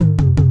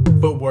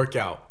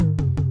workout.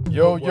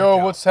 Yo,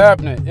 what's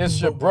happening?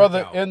 It's your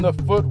brother in the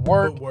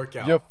footwork,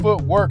 your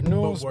footwork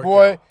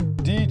newsboy,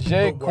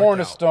 DJ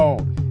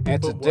Cornerstone.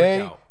 And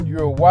today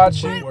you're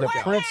watching the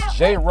Prince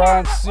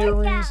JRon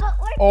series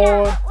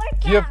on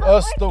Give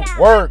Us the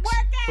Works.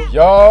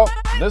 Y'all,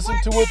 listen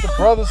to what the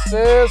brother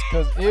says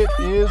because it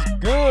is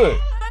good.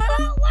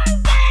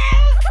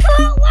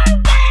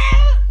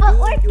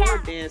 Do your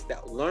dance,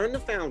 learn the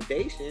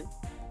foundation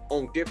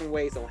on different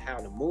ways on how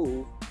to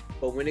move.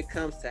 But when it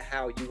comes to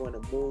how you want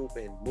to move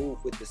and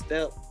move with the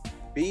step,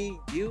 be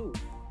you,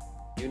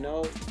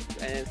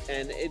 and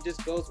it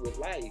just goes with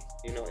life.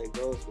 It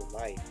goes with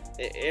life.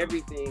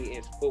 Everything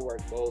in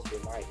footwork goes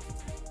with life.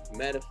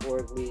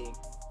 Metaphorically,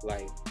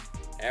 like,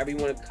 however you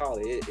want to call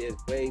it, it is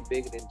way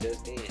bigger than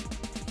just dance.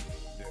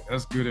 Yeah,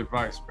 that's good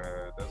advice,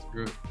 man. That's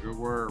good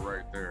word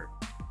right there.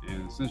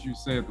 And since you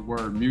said the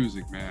word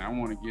music, man, I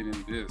want to get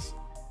into this.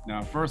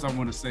 Now, first I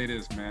want to say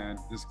this, man,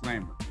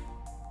 disclaimer.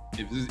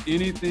 If there's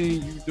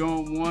anything you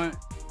don't want,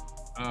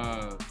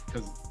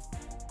 because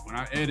when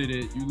I edit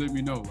it, you let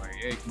me know, like,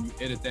 hey, can you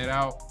edit that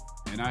out?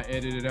 And I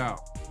edit it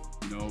out,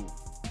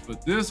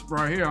 But this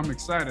right here, I'm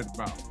excited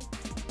about.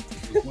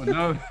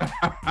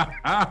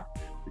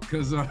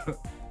 Because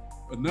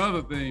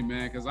another thing,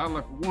 man, because I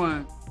like, for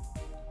one,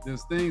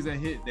 there's things that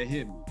hit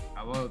me.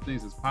 I love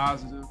things that's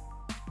positive.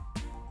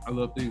 I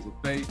love things that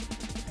faith.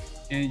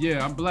 And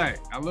yeah, I'm black.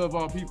 I love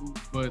all people,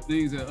 but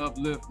things that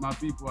uplift my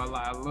people, I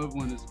love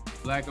when it's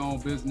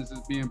black-owned businesses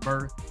being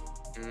birthed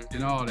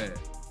and all that.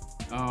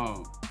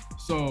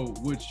 So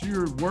what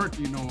you're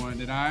working on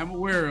that I am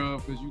aware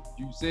of, because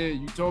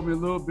you told me a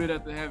little bit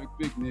at the Havoc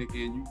Picnic,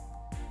 and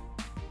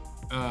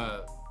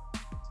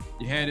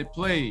you had it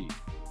played.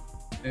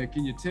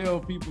 Can you tell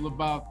people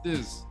about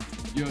this,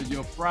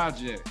 your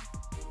project?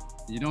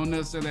 You don't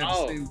necessarily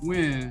have to say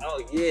when.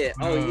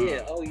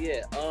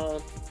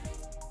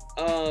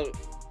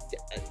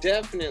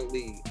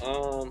 Definitely.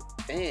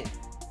 Man.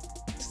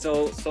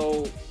 So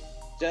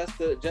just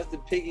to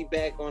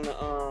piggyback on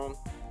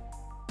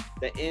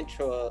the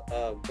intro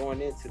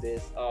going into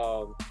this,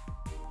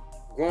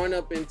 growing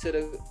up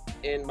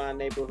in my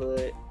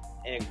neighborhood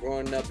and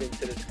growing up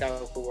into the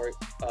Chicago footwork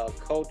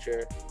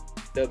culture,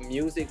 the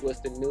music was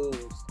the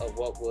news of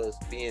what was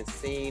being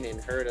seen and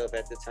heard of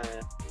at the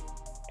time.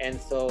 And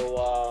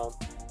so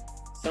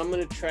some of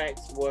the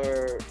tracks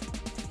were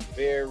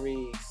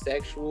very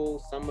sexual.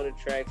 Some of the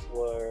tracks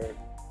were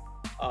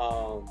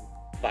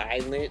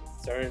violent.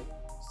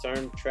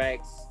 Certain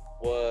tracks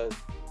was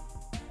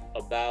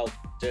about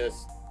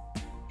just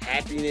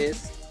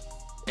happiness,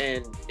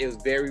 and it was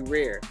very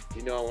rare.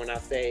 When I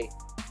say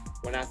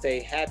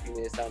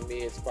happiness, I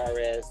mean as far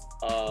as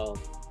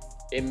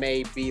it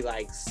may be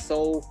like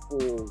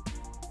soulful,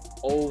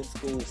 old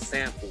school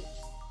samples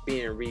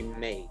being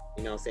remade.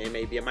 It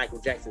may be a Michael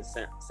Jackson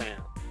sound,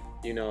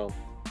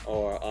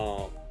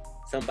 or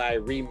somebody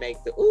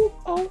remake the ooh,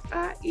 oh,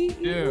 I, e,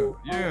 e,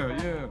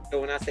 yeah. So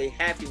when I say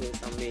happiness,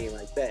 I mean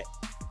like that.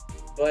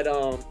 But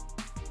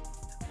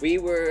we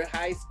were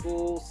high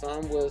school,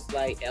 some was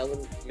like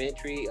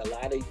elementary, a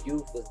lot of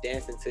youth was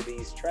dancing to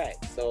these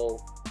tracks. So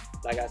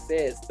like I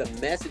said, the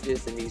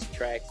messages in these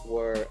tracks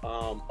were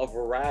a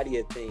variety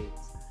of things.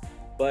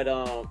 But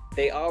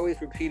they always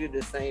repeated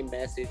the same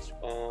message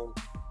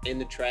in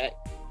the track,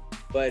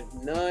 but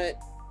not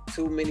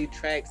too many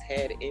tracks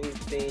had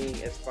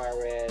anything as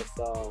far as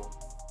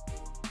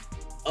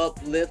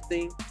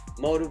uplifting,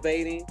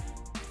 motivating,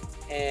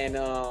 and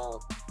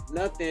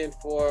nothing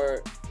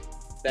for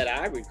that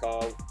I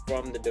recall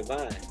from the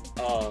divine.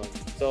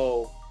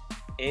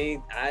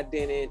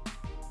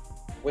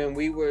 When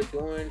we were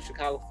doing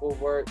Chicago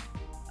footwork,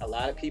 a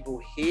lot of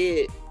people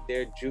hid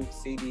their juke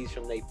CDs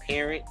from their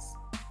parents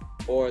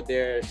or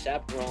their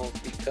chaperones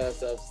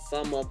because of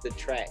some of the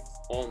tracks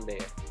on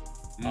there.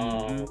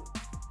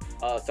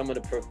 Some of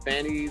the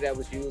profanity that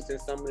was used in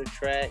some of the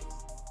tracks,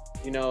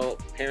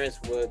 parents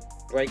would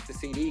break the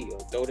CD or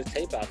throw the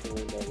tape out the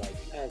window, like,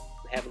 you're not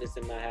having this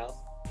in my house.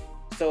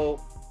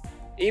 So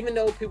even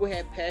though people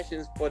had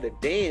passions for the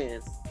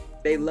dance,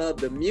 they loved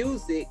the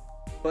music,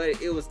 but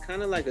it was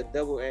kind of like a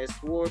double-edged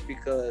sword,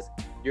 because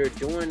you're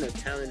doing the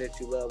talent that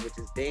you love, which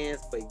is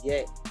dance, but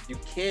yet you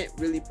can't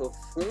really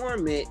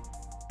perform it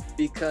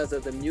because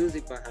of the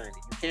music behind it.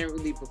 You can't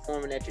really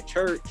perform it at your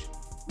church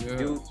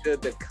due to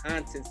the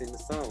contents in the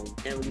song. You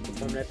can't really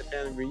perform it at the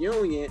family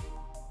reunion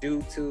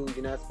due to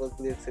you're not supposed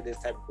to listen to this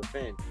type of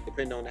profanity,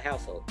 depending on the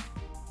household.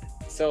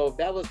 So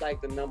that was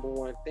like the number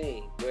one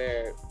thing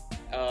where,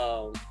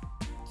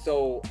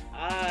 so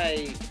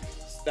I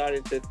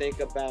started to think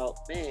about,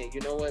 man,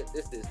 you know what?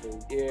 This is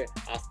the year.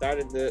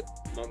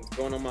 I'm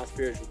going on my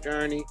spiritual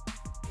journey,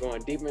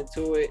 going deeper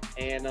into it.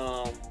 And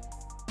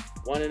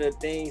one of the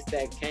things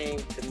that came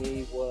to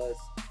me was,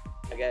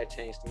 I got to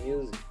change the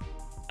music.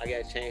 I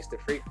got to change the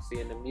frequency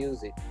in the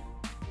music.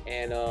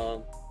 And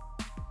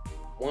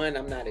one,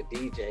 I'm not a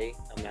DJ,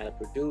 I'm not a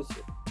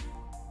producer,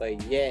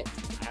 but yet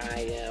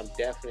I am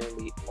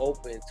definitely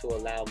open to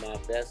allow my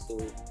vessel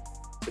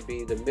to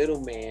be the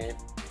middleman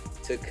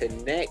to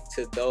connect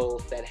to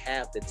those that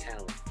have the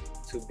talent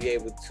to be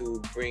able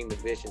to bring the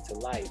vision to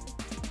life.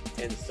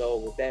 And so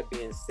with that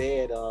being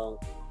said,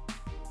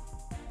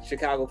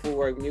 Chicago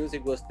Footwork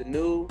Music was the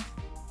news.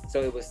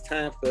 So it was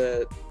time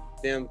for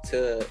them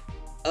to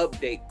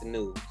update the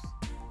news,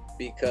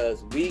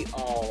 because we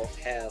all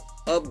have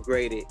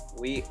upgraded.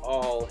 We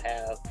all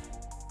have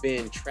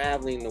been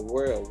traveling the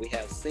world. We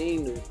have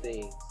seen new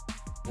things.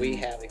 We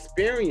have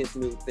experienced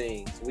new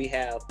things. We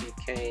have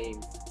became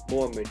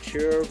more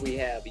mature. We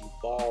have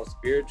evolved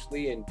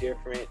spiritually in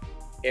different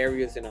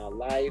areas in our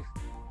life.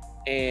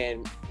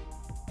 And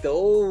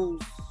those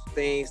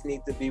things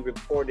need to be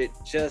reported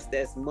just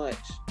as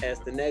much as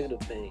the negative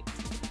things.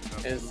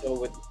 And so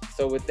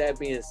with that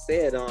being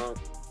said,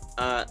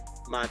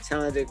 my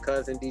talented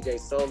cousin DJ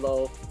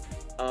Solo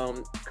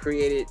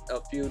created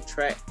a few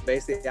tracks.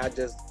 Basically, I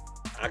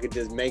could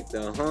just make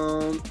the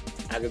hum,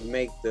 I could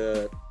make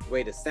the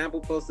way the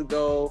sample supposed to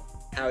go,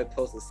 how it's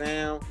supposed to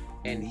sound,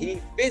 and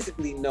he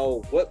physically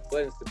know what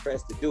buttons to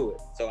press to do it.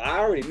 So I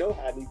already know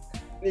how it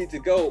need to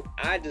go.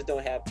 I just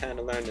don't have time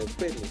to learn the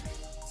equipment.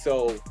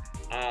 So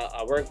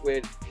I worked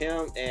with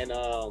him, and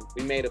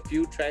we made a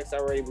few tracks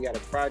already. We got a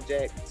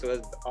project, so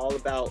it's all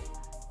about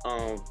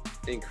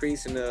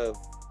increasing the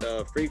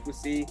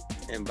frequency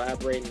and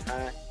vibrating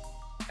high.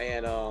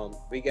 And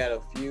we got a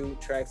few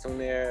tracks on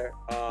there,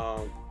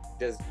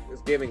 just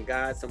giving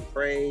God some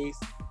praise.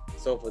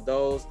 So for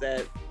those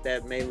that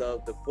may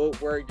love the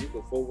footwork, you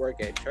can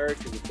footwork at church,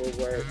 you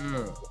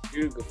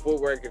can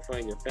footwork in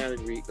front of your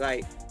family.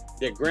 Like,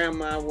 your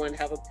grandma wouldn't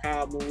have a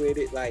problem with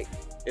it. Like,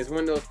 it's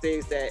one of those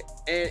things that,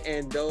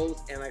 and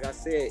like I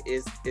said,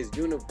 is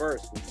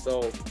universal.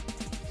 So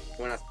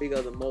when I speak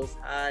of the Most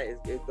High,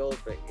 it goes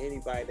for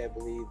anybody that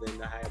believes in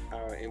the higher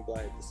power and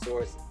like the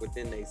source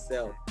within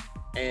themselves.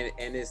 And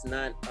it's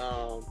not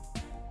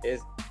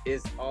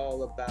it's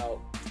all about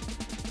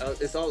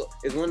it's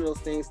one of those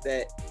things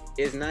that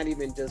is not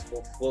even just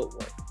for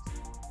footwork.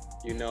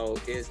 You know,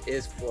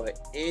 it's for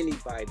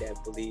anybody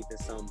that believes in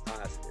something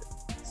positive.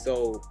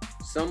 So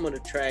some of the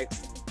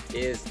tracks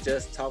is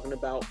just talking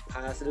about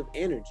positive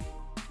energy.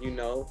 You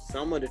know,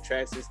 some of the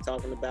tracks is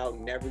talking about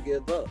never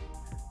give up.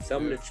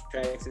 Some of the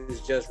tracks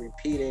is just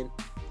repeating,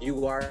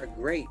 you are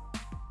great.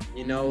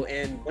 You know,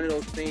 and one of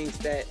those things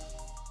that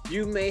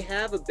you may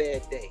have a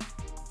bad day,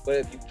 but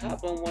if you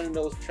pop on one of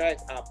those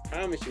tracks, I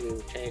promise you it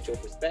will change your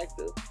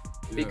perspective.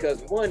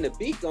 Because one, the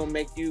beat gonna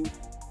make you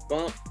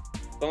bump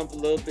a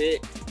little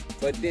bit,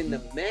 but then the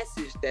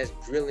message that's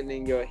drilling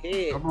in your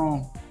head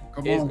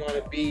is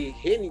gonna be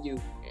hitting you.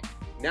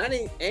 And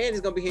it's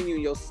gonna be hitting you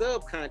in your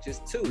subconscious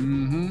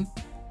too.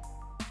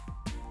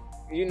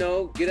 You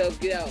know, get up,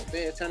 get out,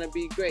 man. It's time to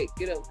be great.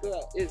 Get up, go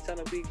out. It's time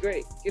to be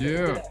great. Get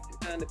up, get out.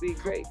 It's time to be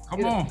great.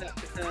 Come on.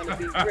 It's time to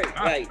be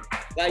great.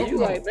 Like you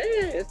like, man,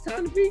 it's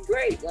time to be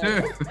great.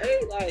 Like, okay,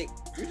 like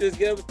you just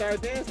get up and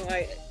start dancing.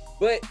 Like,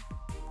 but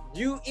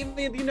you, even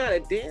if you're not a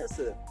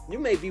dancer, you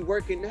may be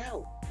working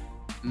out.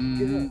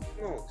 Get up,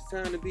 come on, it's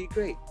time to be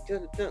great.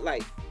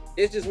 Like,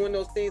 it's just one of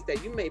those things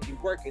that you may be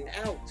working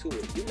out to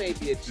it. You may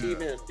be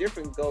achieving a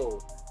different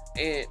goal.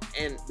 And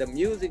the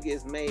music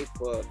is made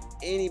for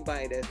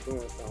anybody that's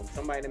doing something.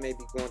 Somebody that may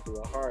be going through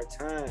a hard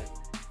time.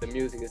 The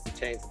music is to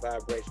change the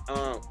vibration.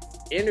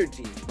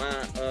 Energy.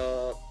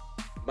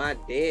 My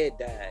dad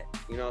died.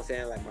 You know what I'm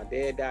saying? Like, my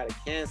dad died of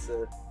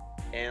cancer,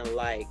 and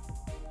like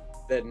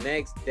the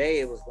next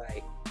day it was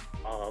like,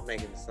 oh, I'm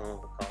making a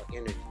song called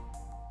Energy.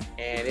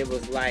 And it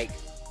was like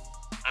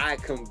I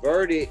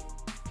converted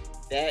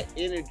that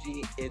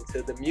energy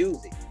into the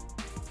music.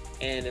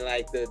 And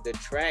like the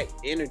track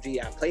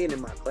Energy, I play it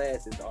in my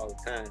classes all the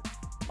time.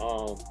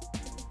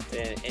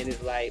 And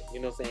it's like, you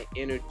know what I'm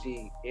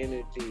saying,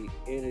 energy,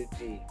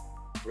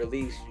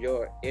 release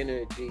your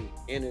energy,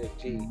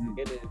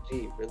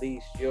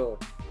 release your,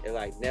 and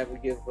like never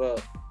give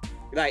up.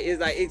 Like, it's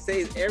like it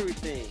says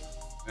everything.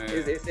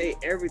 It say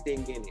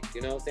everything in it.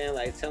 You know what I'm saying?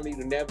 Like, it's telling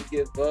you to never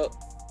give up.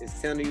 It's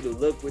telling you to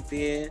look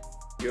within.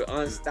 You're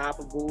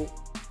unstoppable.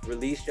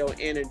 Release your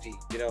energy.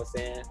 You know what I'm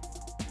saying?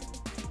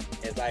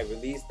 It's like,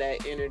 release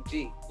that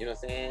energy, you know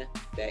what I'm saying?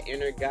 That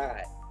inner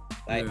God,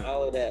 like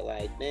all of that,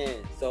 like,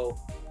 man. So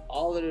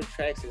all of the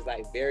tracks is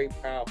like very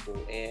powerful,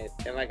 and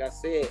like I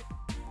said,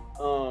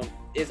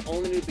 it's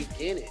only the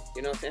beginning,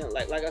 you know what I'm saying?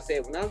 Like I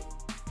said,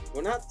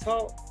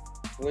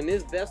 when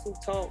this vessel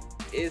talk,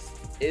 it's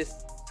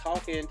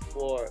talking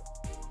for,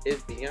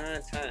 it's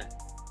beyond time.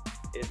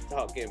 It's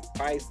talking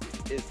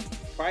priceless. It's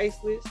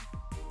priceless,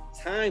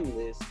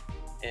 timeless,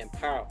 and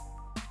powerful.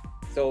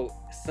 So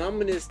some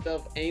of this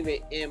stuff ain't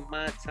even in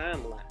my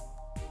timeline.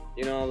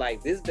 You know,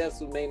 like, this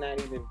vessel may not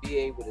even be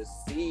able to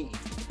see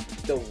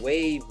the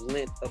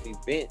wavelength of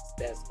events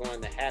that's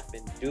going to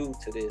happen due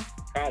to this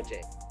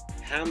project.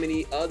 How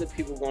many other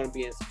people are going to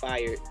be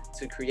inspired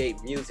to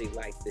create music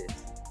like this?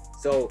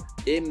 So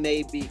it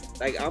may be,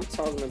 like, I'm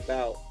talking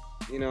about,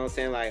 you know what I'm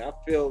saying? Like, I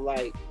feel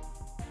like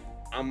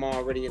I'm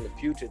already in the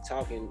future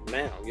talking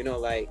now, you know,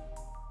 like,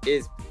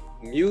 it's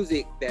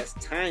music that's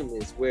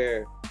timeless,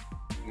 where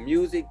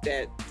music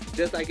that,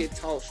 just like it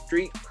taught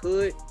street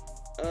hood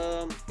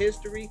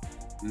history,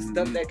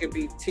 stuff that could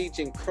be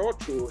teaching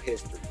cultural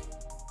history.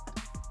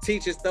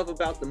 teaching stuff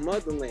about the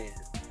motherland,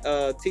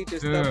 teaching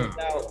stuff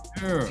about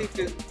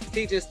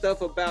teaching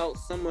stuff about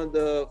some of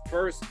the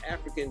first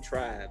African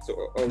tribes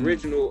or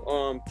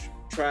original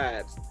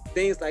tribes,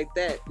 things like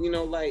that. You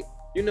know, like,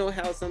 you know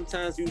how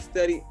sometimes you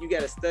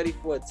gotta study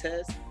for a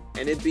test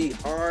and it'd be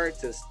hard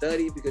to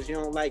study because you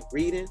don't like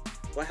reading.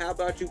 Well, how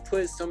about you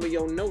put some of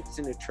your notes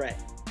in the track?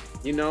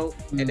 You know,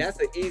 and that's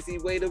an easy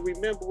way to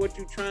remember what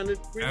you're trying to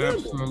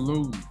remember.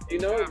 Absolutely. You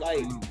know,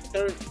 like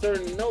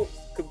certain notes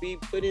could be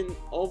put in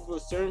over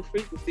certain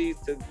frequencies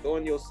to go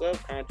in your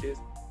subconscious,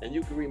 and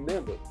you can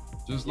remember.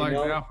 Just like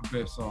the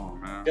alphabet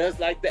song, man. Just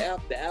like the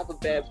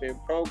alphabet been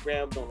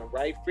programmed on the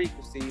right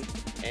frequency,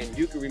 and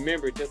you can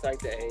remember it just like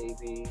the A,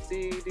 B,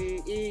 C,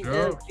 D, E,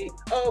 F, G.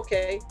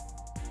 Okay.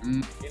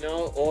 You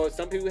know, or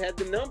some people had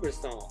the number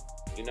song.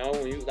 You know,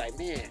 when you was like,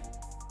 man,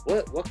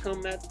 what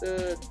come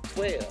after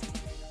 12?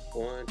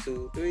 1,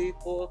 2, 3,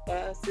 4,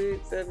 5,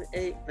 6, 7,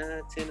 8,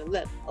 9, 10,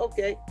 11.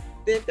 Okay,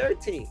 then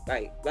 13.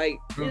 Like, you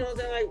know what I'm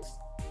saying? Like,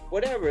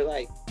 whatever.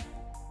 Like,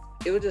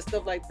 it was just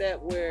stuff like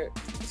that where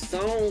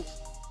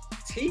songs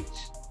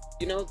teach.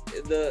 You know,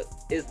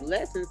 it's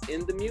lessons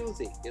in the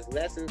music. It's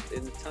lessons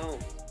in the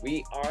tones.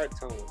 We are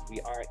tones. We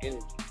are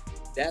energy.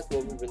 That's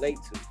what we relate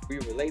to. We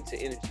relate to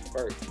energy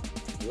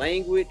first.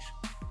 Language.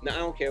 Now I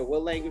don't care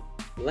what language.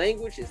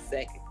 Language is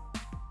second.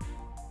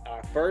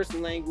 Our first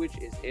language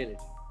is energy.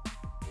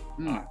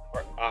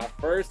 Our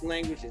first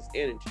language is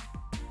energy.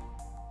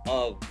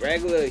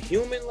 Regular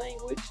human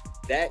language,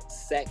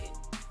 that's second.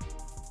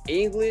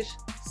 English,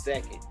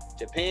 second.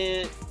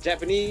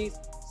 Japanese,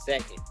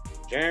 second.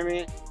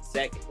 German,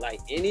 second. Like,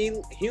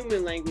 any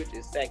human language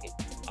is second.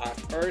 Our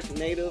first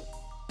native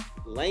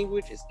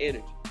language is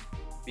energy.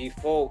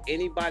 Before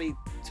anybody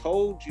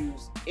told you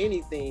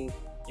anything,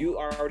 you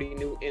already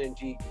knew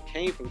energy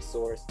came from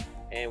source,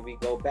 and we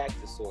go back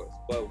to source.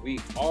 But we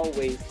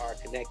always are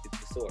connected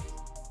to source.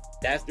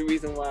 That's the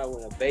reason why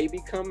when a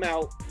baby come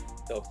out,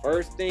 the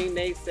first thing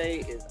they say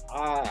is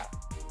ah,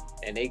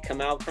 and they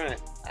come out crying.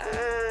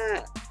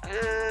 Ah,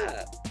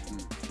 ah.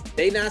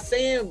 They not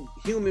saying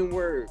human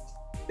words.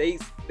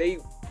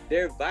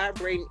 They're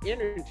vibrating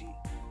energy.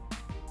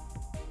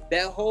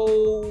 That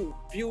whole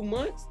few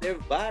months, they're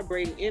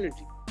vibrating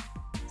energy.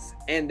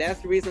 And that's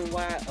the reason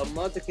why a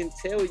mother can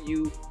tell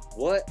you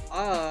what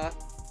ah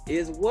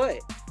is what.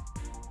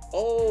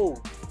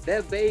 Oh,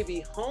 that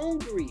baby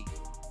hungry.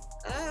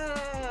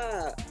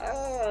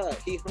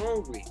 He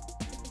hungry.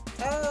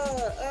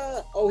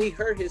 Oh, he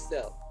hurt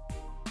himself.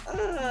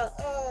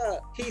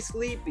 He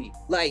sleepy.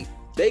 Like,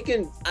 they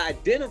can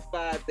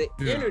identify the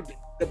energy.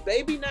 The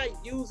baby not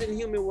using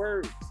human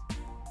words.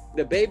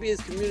 The baby is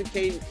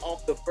communicating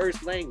off the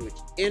first language,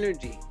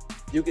 energy.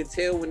 You can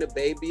tell when the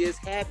baby is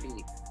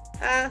happy.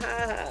 Ah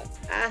ha ha,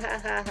 ah ha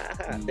ha ha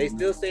ha. They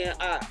still saying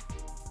ah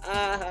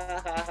ha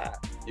ha ha.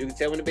 You can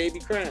tell when the baby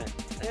crying.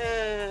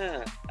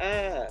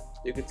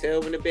 You can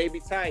tell when the baby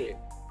tired.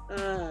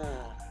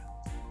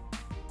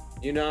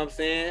 You know what I'm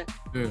saying?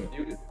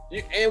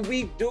 Yeah. And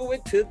we do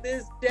it to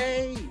this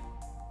day.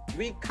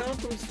 We come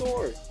from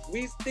source.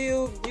 We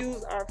still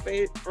use our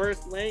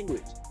first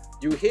language.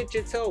 You hit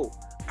your toe.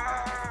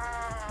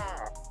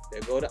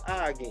 There go the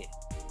again.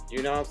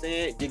 You know what I'm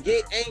saying? You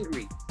get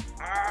angry.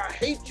 I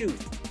hate you.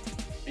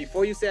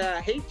 Before you say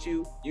I hate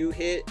you, you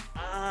hit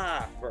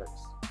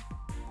first.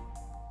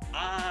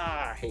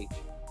 I hate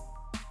you.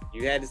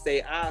 You had to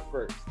say I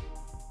first.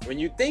 When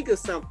you think of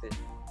something,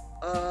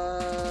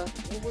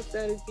 what was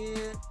that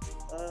again?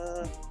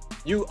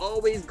 You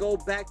always go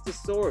back to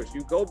source.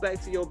 You go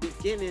back to your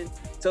beginning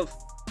to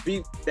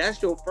be, that's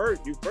your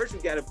first. You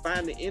gotta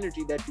find the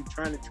energy that you're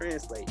trying to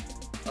translate.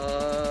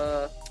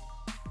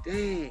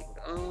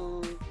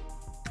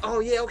 Oh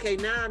yeah, okay,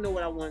 now I know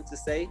what I wanted to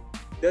say.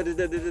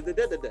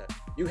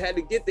 You had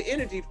to get the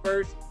energy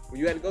first.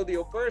 You had to go to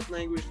your first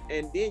language,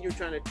 and then you're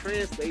trying to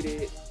translate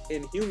it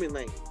in human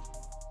language.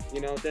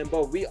 You know what I'm saying?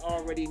 But we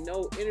already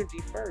know energy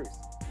first.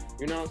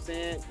 You know what I'm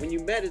saying? When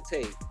you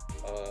meditate,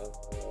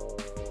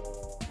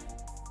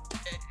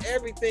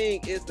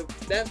 everything is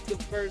that's the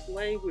first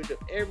language of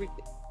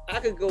everything.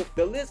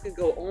 The list could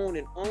go on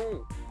and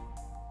on.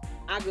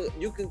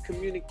 You can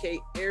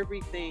communicate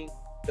everything.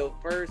 The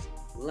first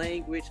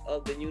language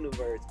of the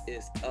universe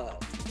is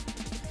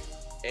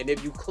and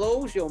if you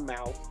close your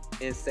mouth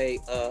and say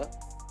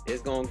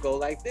it's gonna go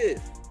like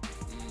this.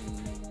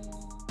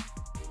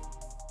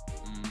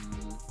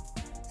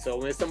 So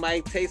when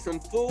somebody tastes some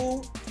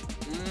food,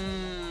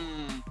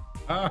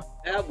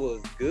 that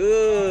was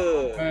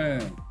good.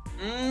 Man.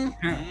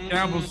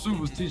 Campbell Soup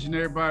was teaching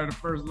everybody the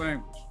first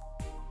language.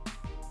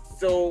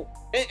 So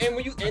and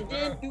when you and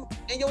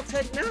your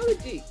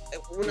technology.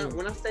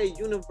 When I say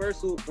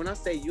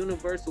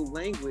universal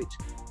language,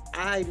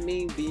 I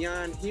mean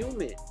beyond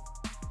human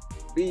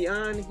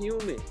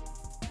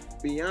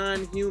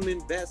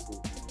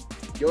vessels.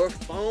 Your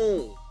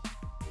phone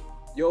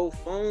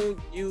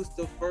used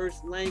the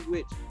first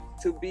language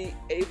to be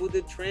able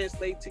to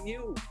translate to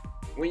you.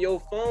 When your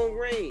phone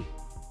rings,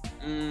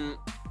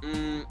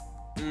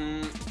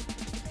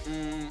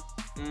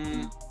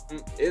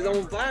 it's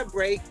on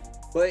vibrate.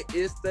 but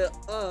it's the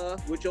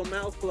with your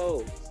mouth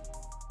closed.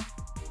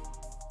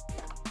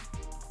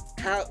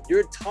 How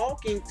you're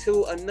talking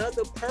to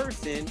another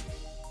person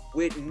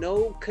with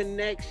no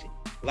connection.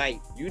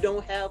 Like, you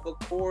don't have a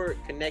cord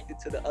connected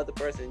to the other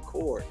person's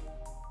cord.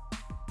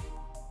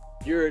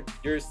 You're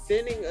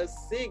sending a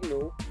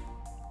signal,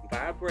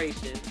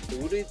 vibration,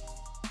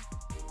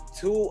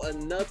 to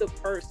another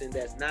person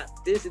that's not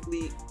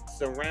physically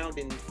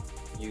surrounding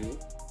you,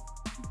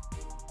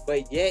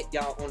 but yet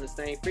y'all on the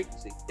same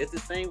frequency. It's the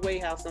same way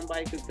how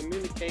somebody could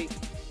communicate.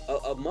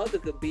 A mother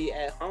could be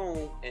at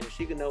home and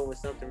she could know when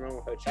something wrong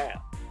with her child,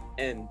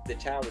 and the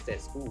child was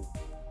at school.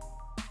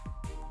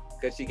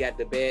 Because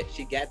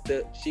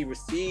she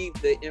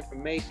received the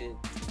information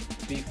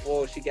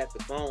before she got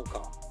the phone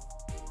call.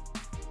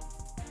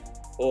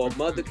 Or a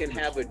mother can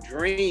have a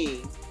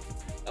dream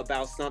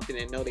about something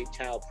and know their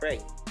child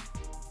pregnant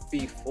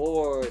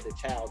before the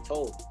child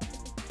told them.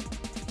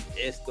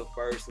 It's the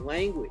first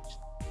language.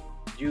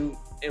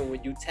 And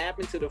when you tap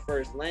into the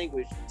first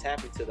language, you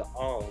tap into the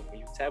all. When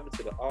you tap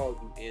into the all,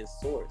 you in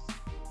source.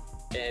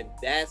 And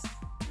that's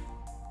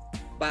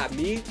by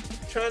me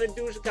trying to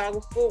do Chicago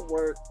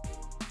footwork.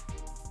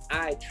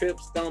 I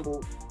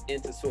stumbled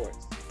into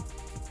source.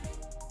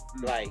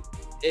 Like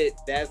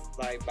that's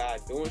like by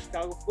doing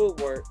Chicago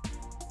footwork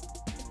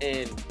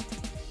and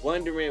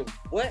wondering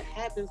what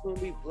happens when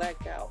we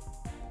black out.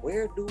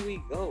 Where do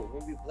we go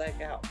when we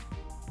black out?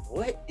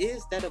 What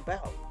is that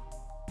about?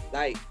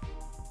 Like,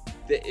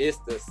 it's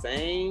the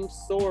same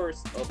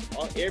source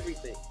of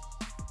everything,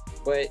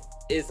 but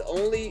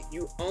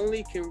you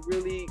only can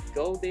really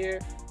go there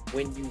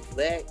when you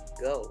let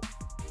go.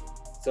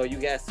 So you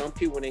got some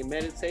people when they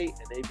meditate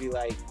and they be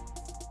like,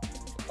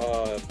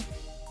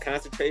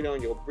 concentrate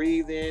on your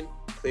breathing,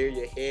 clear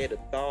your head of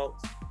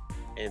thoughts,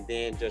 and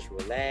then just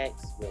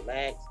relax.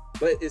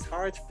 But it's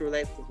hard to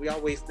relax because we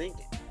always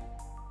thinking.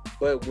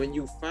 But when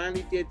you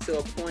finally get to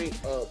a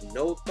point of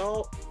no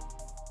thought,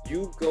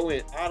 you go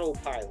in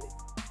autopilot.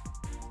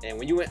 And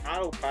when you in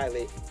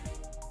autopilot,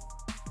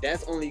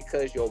 that's only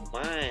because your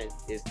mind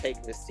is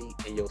taking the seat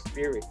and your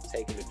spirit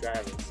taking the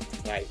driver's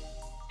seat. Like,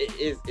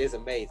 it's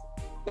amazing.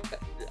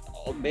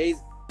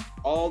 Amazing.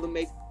 All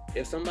amazing.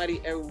 If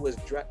somebody ever was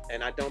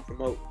and I don't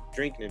promote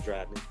drinking and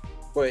driving,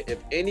 but if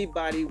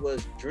anybody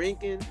was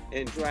drinking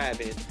and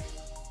driving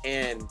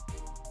and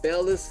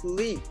fell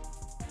asleep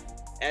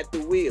at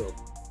the wheel,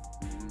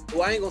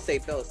 well, I ain't gonna say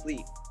fell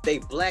asleep, they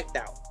blacked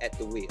out at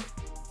the wheel.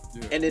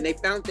 Yeah. And then they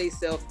found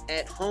themselves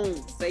at home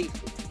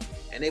safely.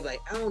 And they be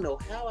like, I don't know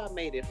how I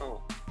made it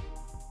home.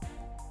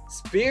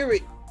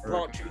 Spirit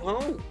brought you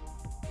home.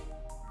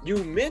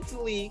 You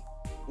mentally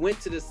went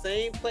to the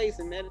same place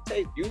and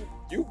meditated.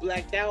 You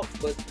blacked out,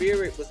 but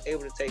spirit was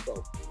able to take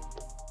over.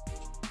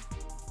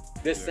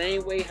 The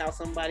same way how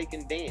somebody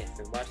can dance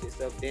and watch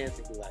themselves dance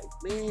and be like,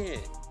 man,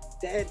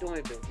 that don't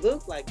even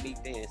look like me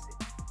dancing.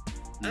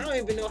 I don't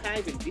even know how I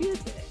even did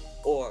that.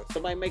 Or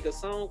somebody make a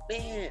song,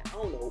 man, I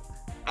don't know.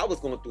 I was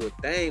going through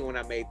a thing when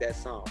I made that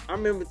song. I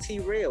remember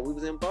T-Rail, we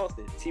was in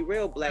Boston.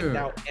 T-Rail blacked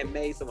out and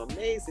made some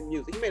amazing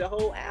music. He made a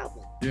whole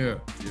album. Yeah.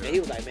 And he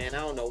was like, man, I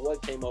don't know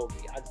what came over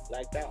me. I just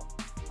blacked out.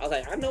 I was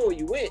like, I know where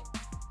you went.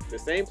 The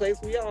same place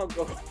we all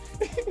go.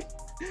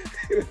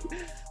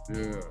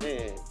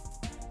 Man.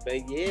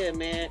 But yeah,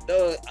 man.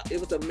 It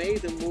was an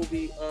amazing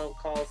movie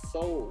called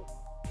Soul.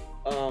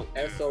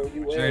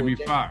 S-O-U-L. Jamie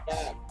Foxx.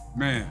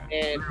 Man.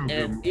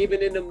 And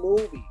even in the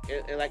movie,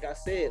 and like I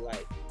said,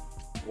 like,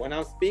 what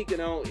I'm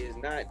speaking on is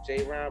not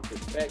JRon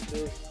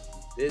perspective.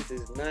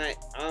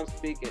 I'm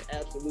speaking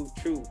absolute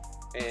truth.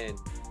 And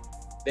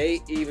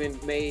they even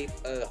made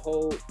a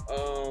whole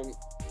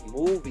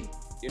movie,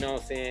 you know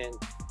what I'm saying,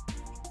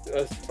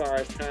 as far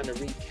as trying to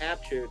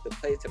recapture the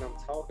place that I'm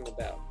talking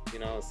about, you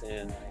know what I'm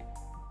saying? Like,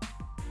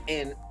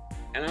 and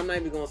I'm not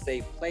even gonna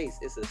say place,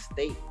 it's a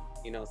state,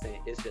 you know what I'm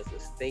saying? It's just a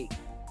state.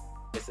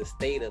 It's a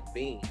state of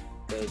being.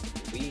 Because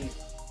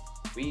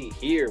we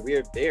here,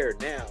 we're there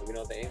now, you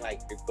know what I'm saying?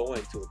 Like, you're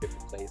going to a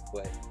different place,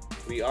 but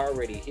we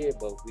already here,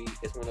 but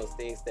it's one of those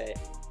things that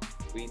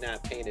we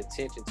not paying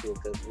attention to it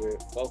because we're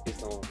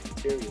focused on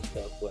material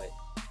stuff. But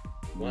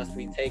once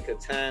we take a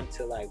time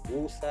to like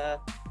woosah,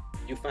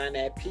 you find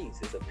that peace.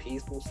 It's a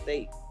peaceful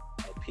state,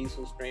 a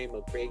peaceful stream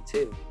of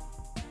creativity.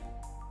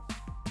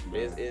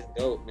 It's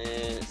dope, man.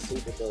 It's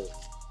super dope.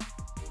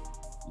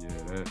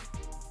 Yeah,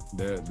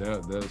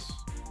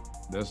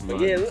 that's but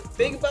yeah,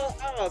 think about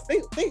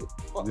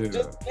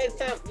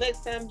just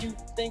next time you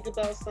think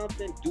about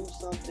something, do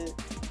something,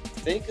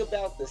 think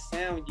about the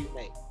sound you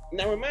make.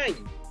 Now remind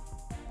you,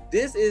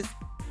 this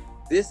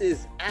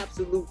is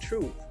absolute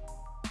truth.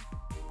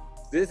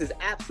 This is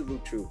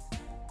absolute truth.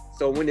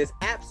 So when it's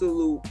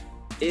absolute,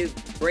 it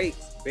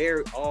breaks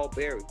all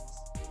barriers.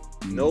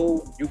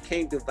 No, you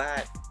can't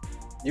divide.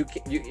 You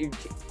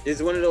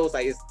it's one of those,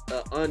 like, it's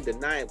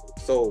undeniable.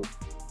 So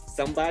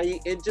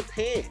somebody in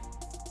Japan,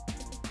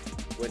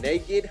 when they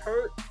get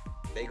hurt,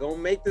 they gonna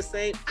make the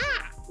same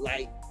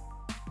like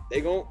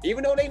they gonna,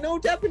 even though they know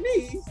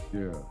Japanese,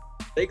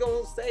 they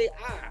gonna say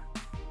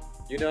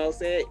you know what I'm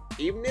saying?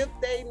 Even if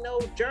they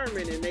know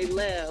German and they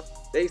laugh,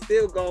 they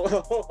still go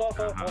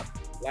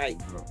like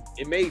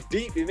it may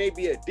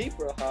be a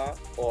deeper ha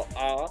or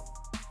ah,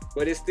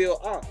 but it's still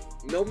ah.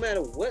 No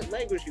matter what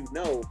language you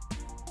know,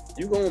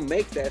 you gonna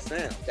make that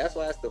sound. That's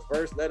why it's the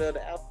first letter of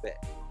the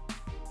alphabet.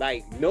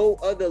 Like no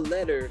other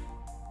letter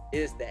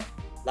is that.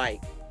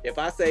 Like if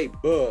I say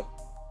buh,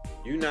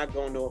 you're not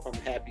gonna know if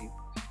I'm happy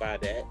by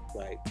that.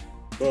 Like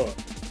buh.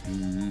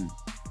 Mm-hmm.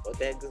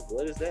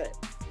 What is that?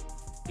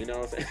 You know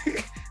what I'm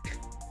saying?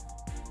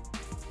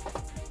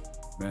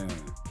 Man,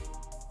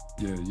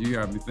 yeah, you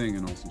got me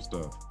thinking on some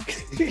stuff.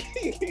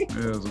 That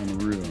is on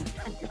the real.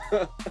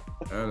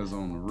 That is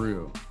on the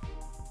real.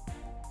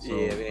 So,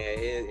 yeah,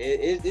 man.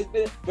 It's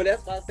been, but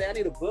that's why I say I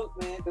need a book,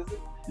 man, because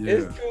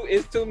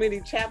it's too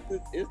many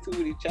chapters. It's too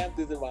many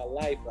chapters in my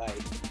life.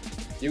 Like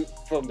you,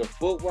 from the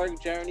footwork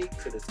journey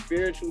to the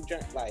spiritual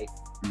journey. Like,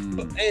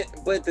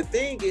 but the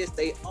thing is,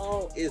 they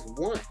all is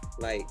one.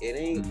 Like it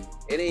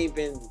ain't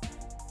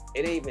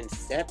been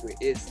separate.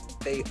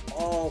 They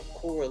all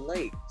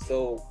correlate.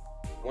 So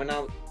when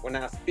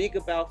I speak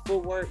about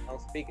footwork, I'm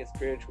speaking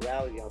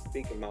spirituality. I'm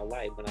speaking my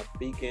life. When I'm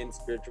speaking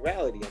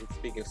spirituality, I'm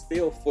speaking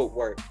still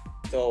footwork.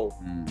 So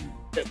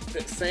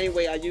the same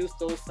way I use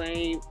the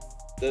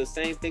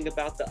same thing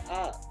about the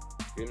ah,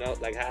 you know,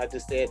 like how I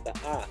just said the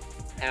ah,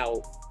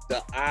 how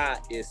the ah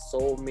is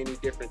so many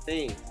different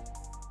things.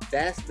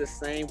 That's the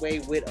same way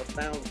with a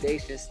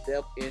foundation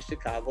step in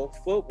Chicago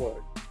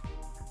footwork.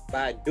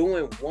 By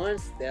doing one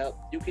step,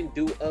 you can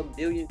do a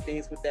million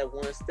things with that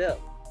one step.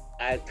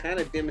 I kind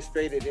of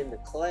demonstrated in the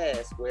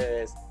class,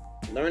 whereas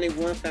learning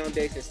one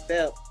foundation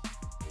step,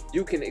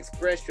 you can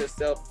express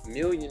yourself a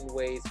million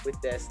ways with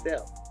that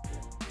step.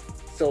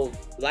 So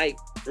like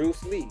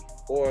Bruce Lee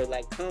or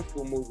like Kung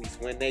Fu movies,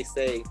 when they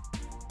say,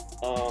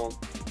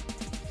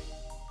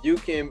 you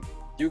can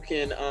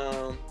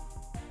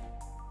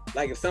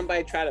like if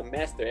somebody try to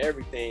master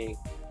everything,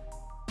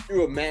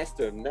 you're a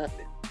master of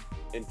nothing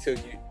until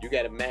you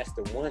got to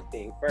master one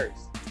thing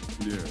first.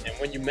 Yeah. And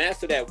when you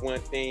master that one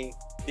thing,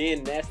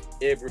 then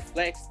it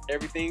reflects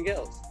everything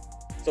else.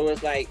 So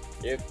it's like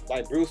if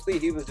like Bruce Lee,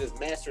 he was just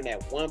mastering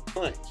that one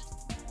punch,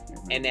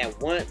 and that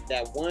one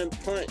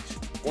punch,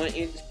 1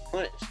 inch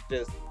punch,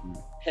 just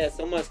has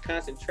so much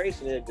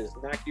concentration that it just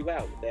knock you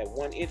out with that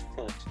 1 inch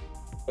punch.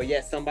 But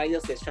yet somebody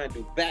else that's trying to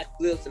do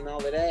backflips and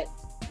all of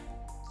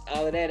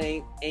that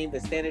ain't the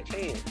standard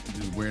chance.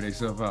 Just wear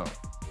themselves out.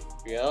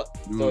 Yep.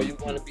 So you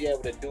want to be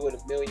able to do it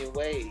a million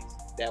ways.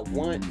 That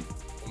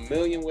a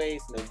million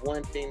ways in the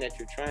one thing that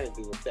you're trying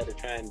to do, instead of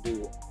trying to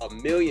do a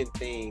million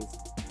things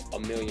a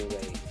million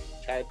ways.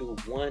 Try to do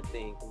one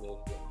thing a million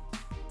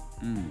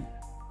ways.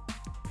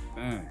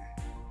 Man.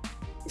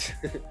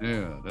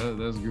 Yeah,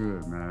 that's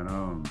good,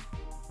 man.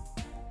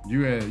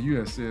 You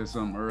had said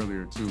something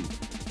earlier too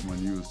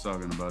when you was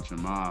talking about your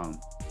mom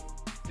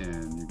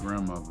and your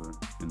grandmother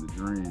and the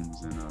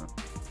dreams, and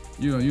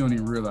you don't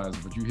even realize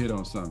it, but you hit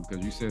on something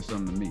because you said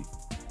something to me.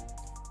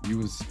 You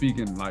was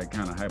speaking like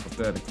kind of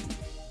hypothetically,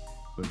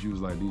 but you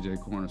was like DJ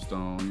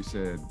Cornerstone. You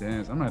said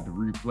dance. I'm gonna have to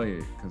replay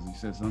it because you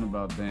said something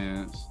about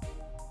dance,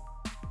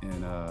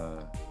 and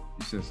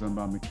you said something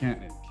about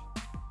mechanic,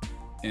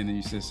 and then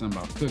you said something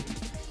about cooking.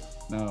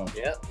 Now,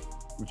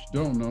 what you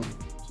don't know,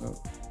 so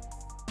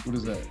what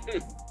is that?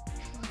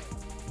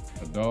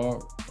 A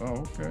dog?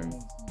 Oh, okay.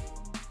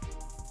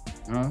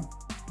 Huh?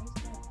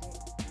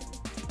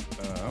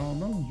 I don't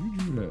know. You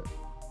drew that.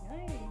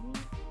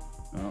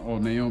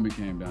 Naomi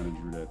came down and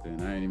drew that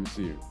then. I ain't even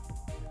see her.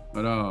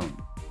 But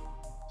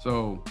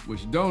so what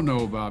you don't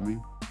know about me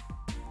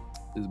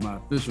is my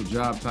official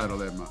job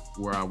title at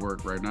where I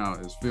work right now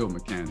is field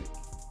mechanic.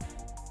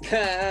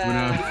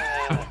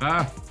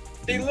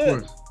 See,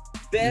 look,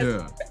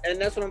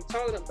 and that's what I'm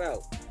talking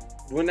about.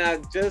 When I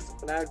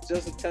just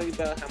was telling you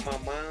about how my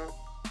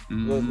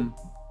mom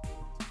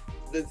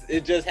was,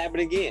 it just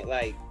happened again.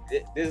 Like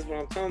this is what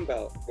I'm talking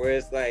about. Where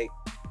it's like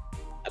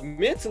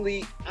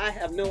mentally, I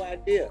have no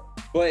idea,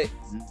 but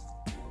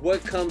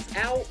what comes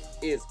out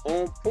is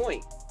on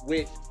point,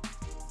 which,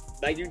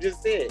 like you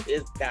just said,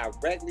 is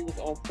directly was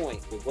on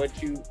point with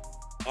what you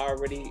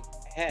already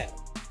have.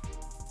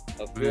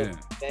 Man,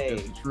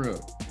 that's the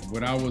truth.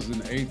 When I was in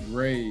 8th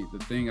grade, the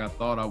thing I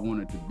thought I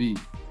wanted to be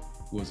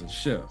was a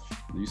chef.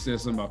 You said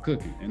something about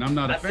cooking, and I'm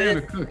not a fan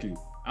of cooking.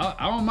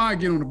 I don't mind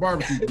getting on the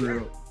barbecue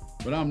grill,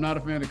 but I'm not a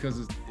fan of it because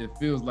it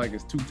feels like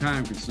it's too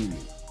time consuming.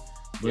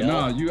 But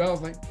I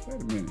was like,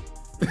 wait a minute.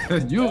 I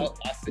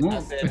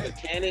said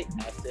mechanic,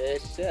 I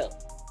said chef.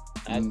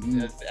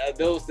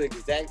 Those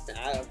exact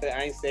I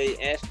ain't say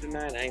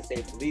astronaut, I ain't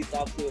say police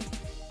officer.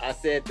 I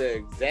said the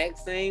exact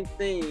same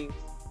things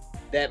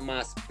that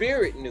my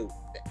spirit knew.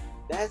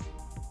 That's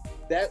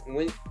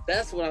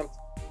what I'm.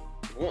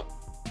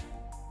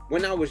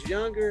 When I was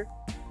younger,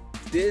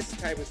 this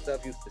type of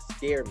stuff used to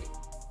scare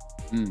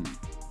me.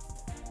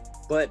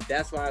 But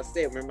that's why I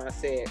said. Remember, I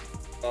said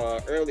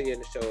earlier in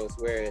the shows,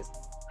 whereas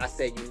I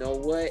said, you know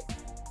what,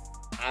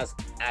 I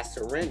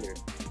surrendered,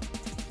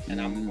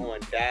 and I'm going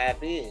to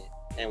dive in.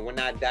 And when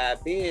I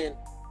dive in,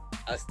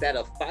 instead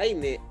of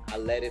fighting it, I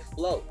let it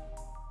flow.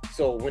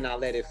 So when I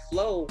let it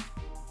flow,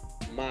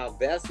 my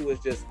vessel is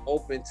just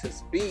open to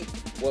speak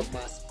what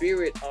my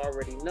spirit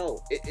already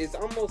know. It's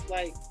almost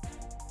like,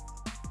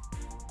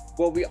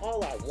 well, we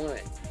all are one.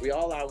 We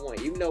all are one.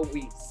 Even though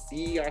we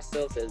see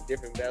ourselves as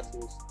different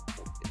vessels,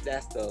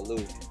 that's the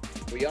illusion.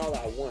 We all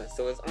are one.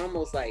 So it's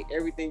almost like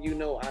everything you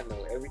know, I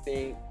know.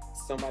 Everything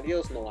somebody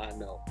else know, I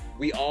know.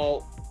 We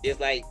all, it's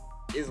like,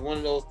 it's one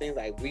of those things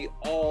like we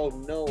all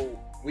know,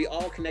 we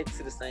all connected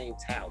to the same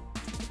tower.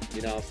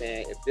 You know what I'm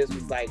saying? If this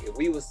was like, if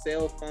we were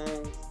cell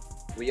phones,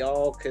 we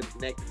all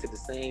connected to the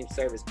same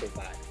service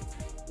provider.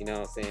 You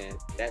know what I'm saying?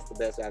 That's the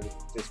best way I can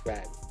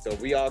describe it. So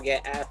we all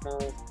get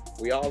iPhones,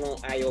 we all on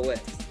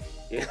iOS.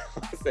 You know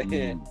what I'm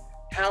saying?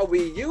 How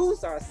we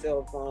use our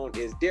cell phone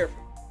is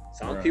different.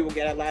 Some people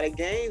get a lot of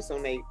games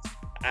on their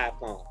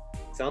iPhone.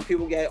 Some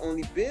people get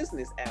only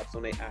business apps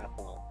on their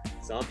iPhone.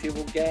 Some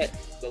people get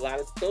a lot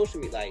of social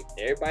media. Like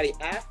everybody's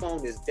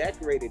iPhone is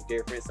decorated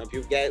different. Some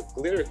people get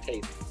glitter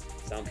cases.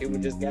 Some people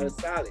just got a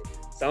solid.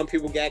 Some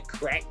people got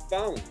cracked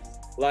phones.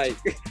 Like,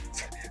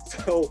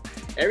 so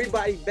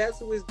everybody's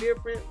vessel is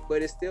different,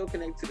 but it's still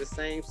connected to the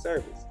same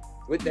service.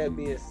 With that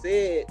being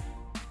said,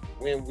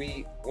 when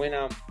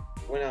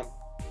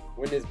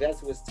this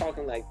vessel is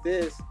talking like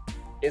this,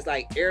 it's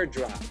like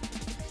airdrop.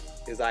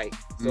 It's like,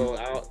 so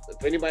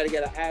if anybody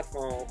got an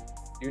iPhone,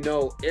 you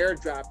know,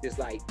 airdrop is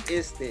like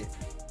instant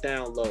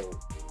download.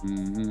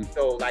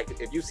 So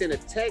like if you send a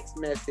text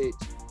message,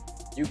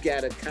 you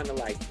gotta kind of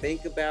like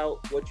think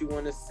about what you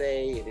want to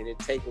say, and then it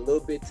take a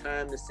little bit of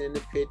time to send the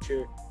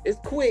picture. It's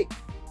quick,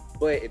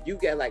 but if you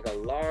get like a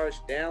large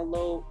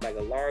download, like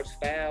a large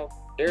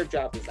file,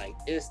 airdrop is like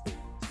instant.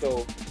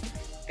 So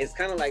it's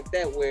kind of like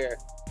that, where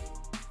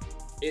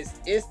it's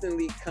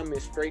instantly coming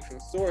straight from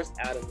source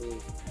out of me.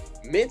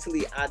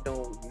 Mentally, I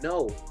don't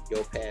know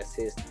your past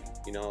history.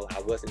 You know,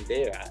 I wasn't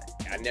there.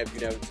 You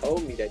never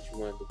told me that you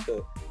wanted to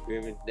cook.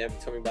 You never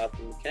told me about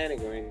the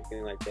mechanic or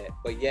anything like that.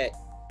 But yet,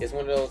 it's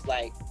one of those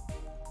like,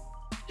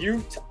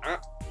 you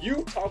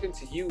talking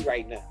to you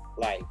right now.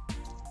 Like,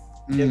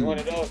 it's one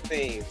of those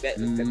things that's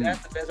the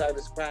best way I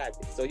describe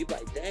it. So you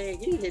like, dang,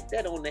 he hit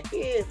that on the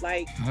head.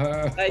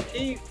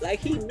 Like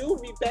he knew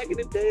me back in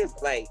the days.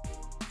 Like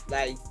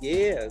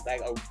yeah,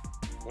 like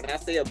when I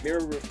say a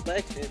mirror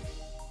reflection,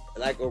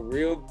 like a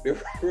real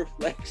mirror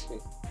reflection.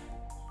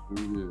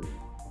 Yeah.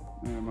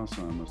 Man, my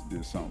son must have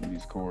did something with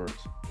these chords.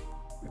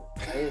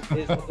 It's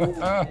cool,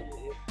 man.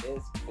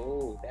 It's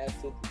cool. That's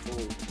super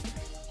cool.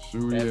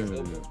 Sure, That's yeah,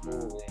 super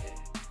cool, man.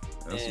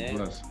 That's a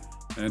blessing.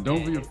 And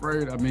don't be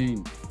afraid. I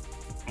mean,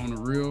 on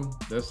the real,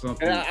 that's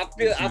something. And I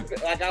feel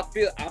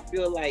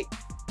like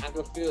I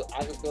can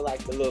feel like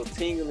the little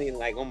tingling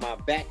like on my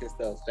back and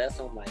stuff. So that's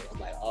I'm like,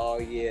 oh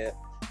yeah.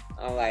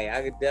 I'm like,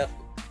 I could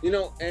definitely, you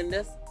know, and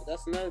that's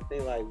another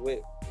thing, like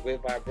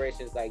with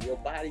vibrations, like your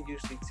body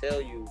usually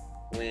tell you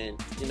when,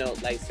 you know,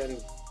 like certain,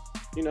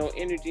 you know,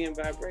 energy and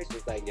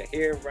vibrations, like your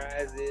hair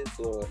rises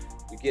or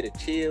you get a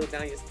chill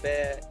down your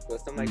back or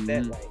something like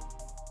that. Like,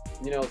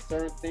 you know,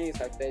 certain things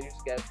like that, you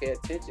just gotta pay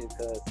attention,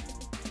 because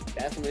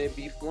that's when it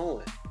be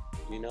flowing.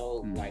 You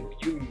know, like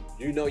when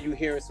you know you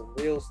hearing some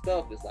real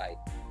stuff, it's like,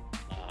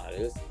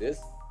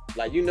 this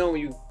like, you know,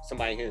 when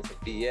somebody hearing some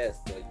BS,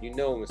 but you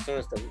know when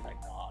certain stuff is like,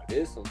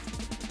 this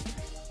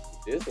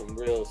some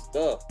real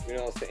stuff. You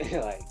know what I'm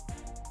saying? Like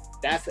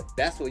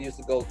that's what used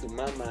to go through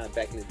my mind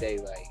back in the day.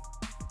 Like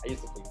I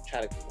used to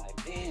try to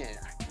like, man,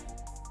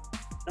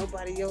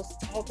 nobody else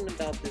talking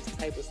about this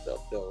type of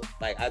stuff though.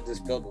 Like I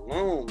just felt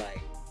alone.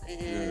 Like,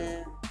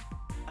 man,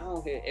 I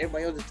don't hear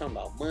everybody else just talking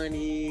about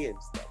money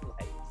and stuff. I'm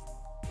like,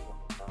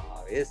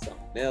 nah, it's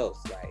something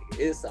else. Like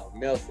it's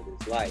something else to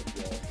this life,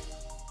 yo.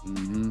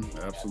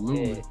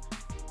 Absolutely.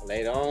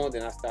 Later on,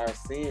 then I started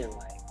seeing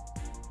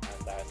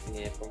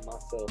for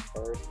myself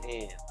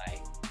firsthand,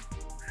 like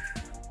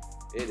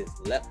it is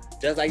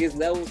just like it's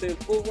levels in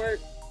footwork,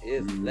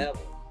 it's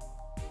levels.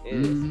 It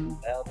is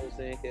levels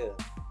in here.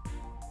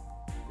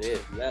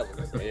 There's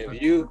levels. And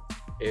if you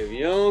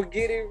don't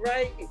get it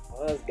right, you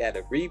just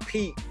gotta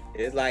repeat.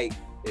 It's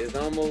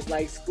almost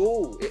like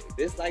school.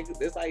 It's like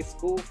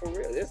school for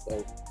real. This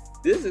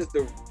is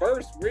the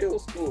first real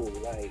school.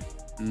 Like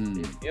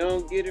if you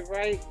don't get it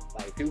right,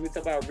 like people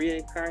talk about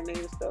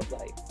reincarnating stuff,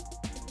 like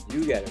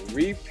you gotta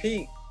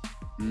repeat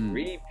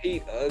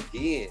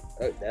again.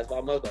 That's why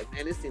I'm like,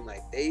 man, this seems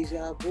like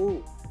deja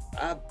vu.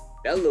 I've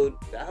been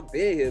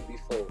here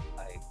before.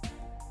 Like,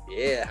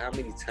 yeah, how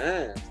many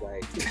times?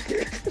 Like,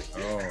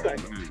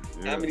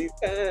 how many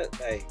times?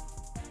 Like,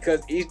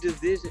 because each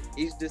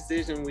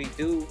decision we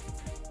do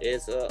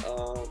is a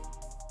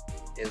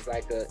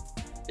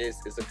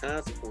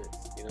consequence.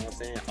 You know what I'm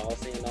saying? All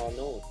seeing, all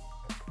knowing.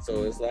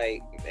 So it's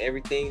like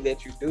everything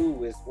that you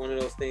do is one of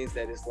those things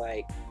that is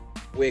like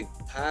with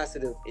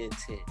positive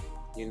intent,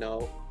 you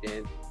know,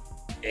 and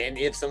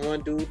if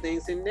someone do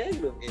things in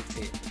negative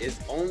intent, it's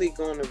only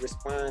going to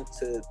respond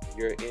to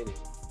your energy.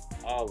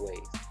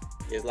 Always.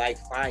 It's like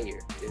fire.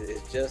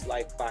 It's just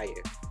like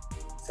fire.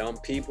 Some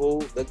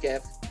people look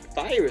at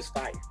fire as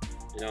fire.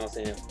 You know what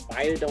I'm saying?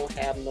 Fire don't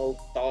have no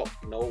thought,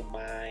 no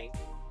mind.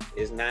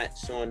 It's not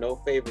showing no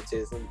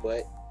favoritism,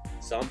 but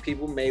Some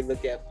people may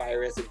look at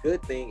fire as a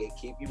good thing. It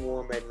keep you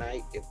warm at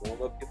night. It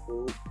warm up your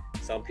food.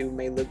 Some people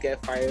may look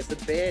at fire as a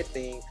bad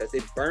thing because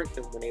it burnt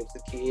them when they was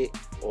a kid,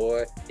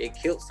 or it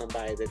killed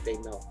somebody that they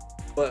know.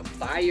 But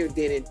fire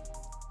didn't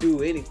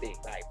do anything.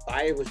 Like,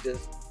 fire was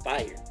just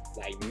fire,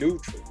 like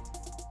neutral.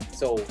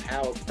 So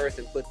how a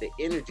person put the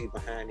energy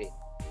behind it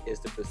is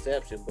the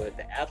perception, but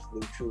the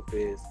absolute truth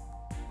is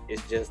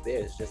it's just there.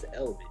 It's just an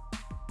element.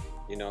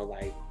 You know,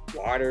 like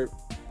water,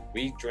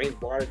 we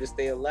drink water to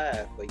stay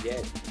alive, but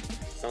yet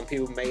some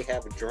people may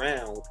have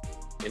drowned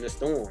in a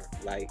storm,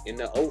 like in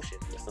the ocean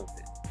or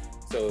something.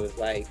 So it's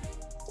like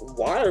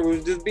water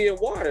was just being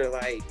water.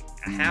 Like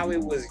how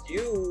it was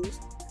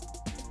used,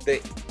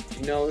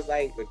 you know, it's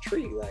like a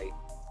tree. Like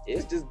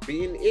it's just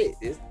being it.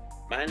 It's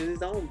minding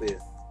its own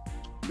business.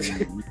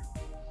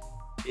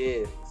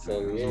 Yeah.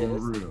 So it's yeah.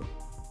 real.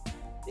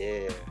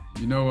 Yeah.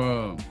 You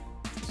know,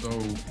 so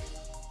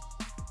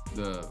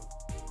the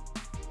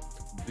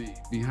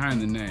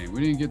behind the name,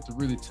 we didn't get to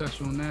really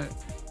touch on that,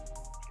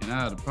 and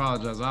I'd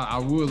apologize. I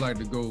would like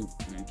to go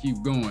and keep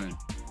going.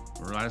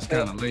 Right, it's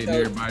kind of late.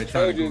 Everybody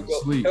trying to go to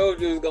sleep. Told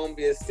you it was gonna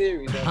be a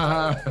series.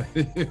 I was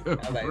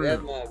like,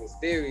 that's not a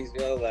series,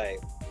 yo. Like,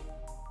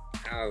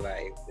 I was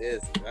like,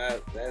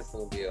 that's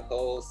gonna be a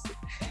whole.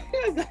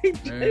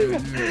 Like,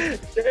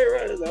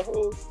 JRon is a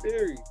whole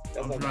series.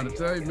 I'm trying to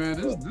tell you,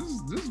 man, this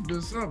has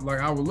been something.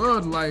 Like, I would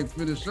love to like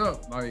finish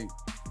up, like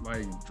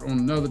on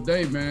another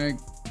day, man.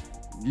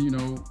 You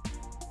know,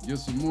 get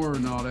some more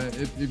and all that.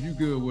 If you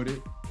good with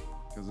it,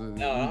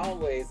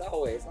 always,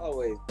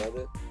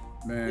 brother.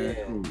 Man,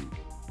 yeah. Cool.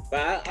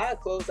 But I'll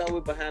close out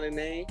with Behind the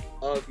Name,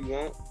 if you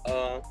want.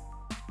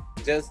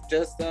 Just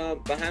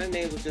Behind the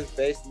Name was just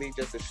basically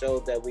just a show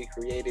that we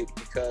created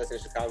because in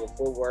Chicago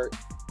footwork,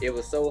 it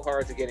was so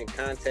hard to get in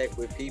contact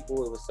with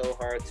people. It was so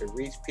hard to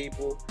reach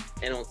people,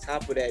 and on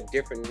top of that,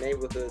 different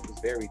neighborhoods was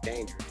very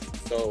dangerous.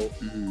 So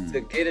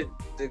to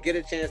get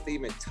a chance to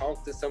even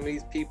talk to some of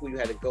these people, you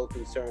had to go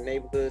through certain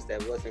neighborhoods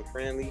that wasn't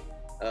friendly,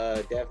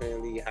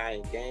 definitely high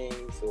in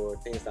gangs or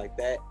things like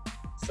that.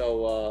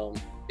 So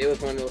it was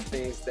one of those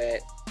things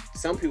that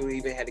some people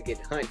even had to get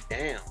hunted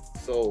down.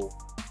 So,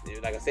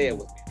 like I said, it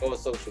was before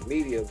social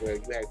media where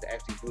you had to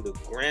actually do the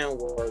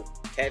groundwork,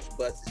 catch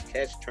buses,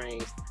 catch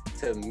trains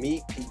to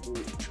meet people,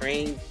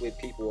 train with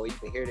people, or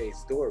even hear their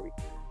story.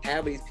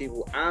 Have these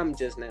people, I'm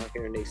just now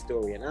hearing their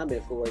story, and I've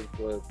been forward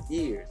for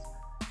years.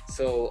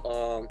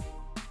 So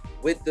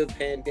with the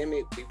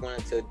pandemic, we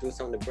wanted to do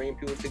something to bring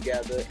people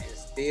together and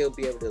still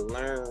be able to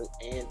learn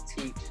and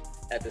teach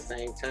at the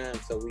same time.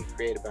 So we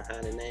created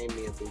Behind the Name,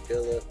 me and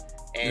Budilla,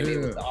 and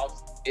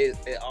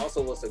it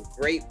also was a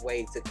great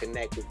way to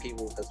connect with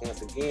people because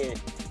once again,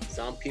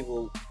 some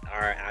people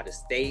are out of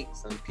state,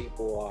 some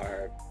people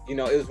are, you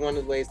know, it was one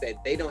of the ways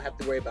that they don't have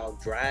to worry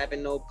about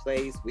driving no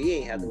place. We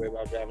ain't have to worry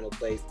about driving no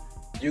place.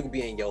 You can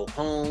be in your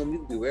home, you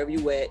can be wherever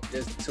you at,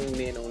 just tune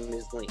in on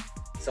this link.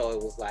 So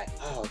it was like,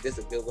 oh, this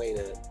is a good way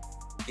to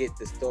get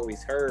the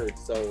stories heard.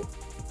 So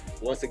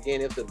once again,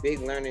 it was a big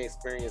learning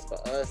experience for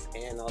us,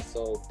 and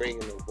also bringing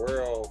the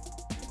world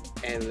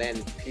and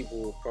letting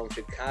people from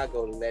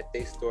Chicago let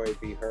their story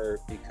be heard,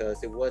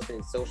 because it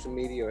wasn't social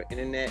media or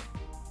internet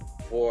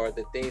for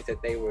the things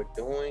that they were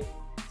doing.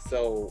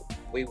 So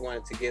we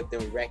wanted to give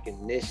them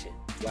recognition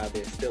while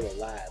they're still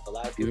alive. A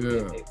lot of people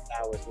get their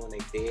flowers when they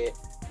dead,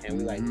 and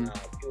we like, no,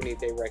 people need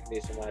their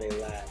recognition while they're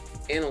alive.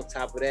 And on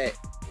top of that,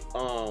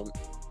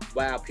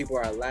 while people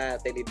are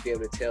alive, they need to be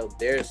able to tell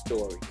their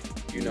story,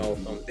 you know,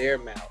 from their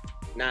mouth,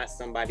 not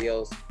somebody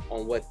else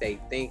on what they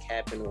think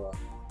happened, or,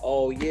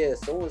 oh yeah,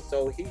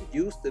 so-and-so, he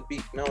used to be,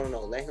 no,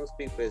 let him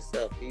speak for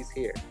himself, he's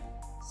here.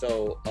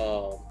 So,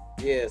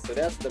 yeah, so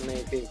that's the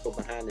main thing for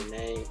Behind the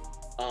Name,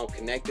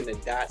 connecting the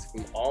dots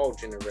from all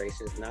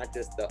generations, not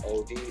just the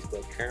OGs,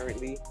 but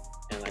currently.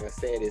 And like I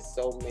said, it's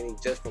so many,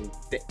 just from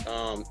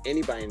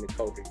anybody in the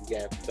culture. You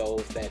have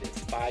those that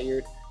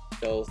inspired,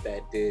 those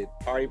that did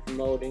party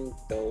promoting,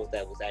 those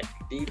that was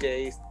actually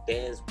DJs,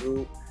 dance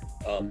group,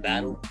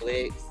 battle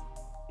flicks,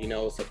 you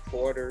know,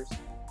 supporters,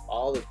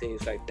 all the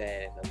things like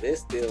that. And the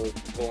list still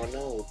going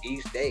on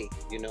each day,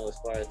 you know, as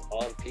far as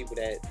all the people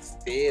that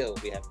still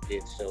we haven't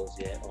did shows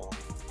yet on.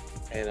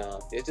 And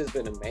it's just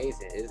been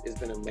amazing. It's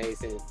been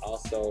amazing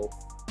also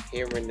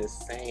hearing the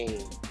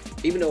same,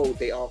 even though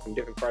they all from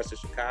different parts of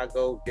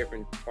Chicago,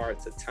 different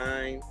parts of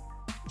time,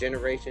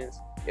 generations,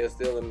 it was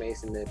still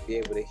amazing to be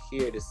able to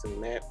hear the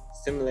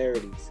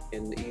similarities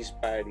in each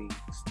party's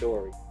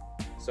story.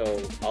 So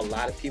a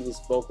lot of people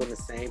spoke on the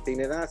same thing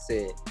that I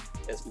said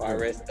as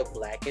far as the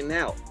blacking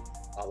out.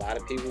 A lot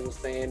of people were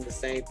saying the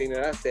same thing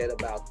that I said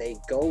about they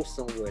go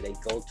somewhere, they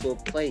go to a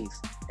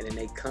place, and then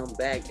they come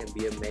back and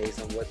be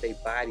amazed on what their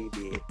body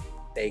did.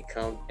 They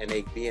come and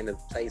they be in a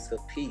place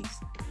of peace.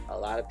 A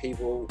lot of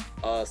people,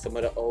 some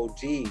of the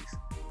OGs,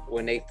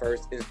 when they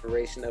first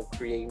inspiration of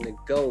creating the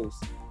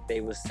Ghost, they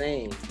were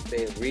saying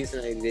the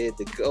reason they did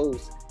the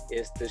Ghost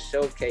is to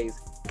showcase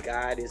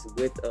God is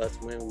with us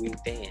when we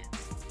dance.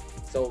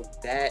 So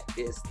that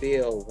is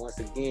still, once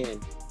again,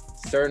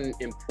 certain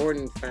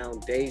important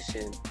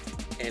foundation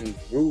and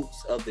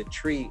roots of the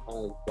tree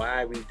on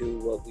why we do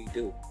what we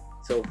do.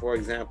 So, for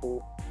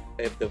example,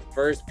 if the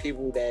first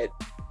people that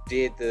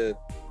did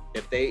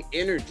if they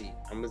energy,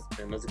 I'm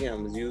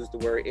gonna use the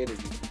word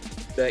energy.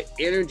 The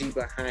energy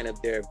behind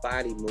of their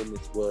body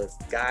movements was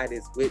God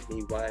is with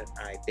me while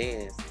I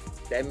dance.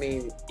 That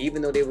means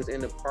even though they was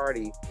in the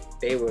party,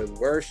 they were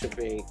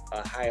worshiping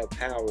a higher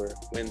power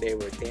when they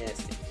were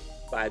dancing.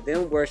 By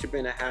them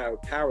worshiping a higher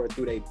power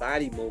through their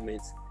body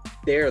movements,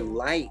 their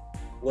light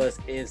was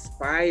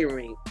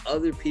inspiring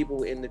other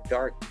people in the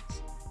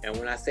darkness. And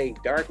when I say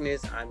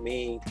darkness, I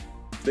mean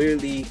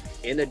literally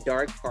in a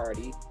dark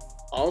party,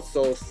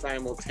 also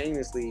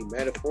simultaneously,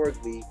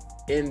 metaphorically,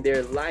 in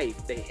their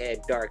life, they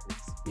had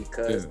darkness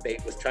because they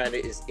was trying to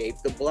escape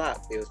the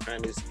block. They was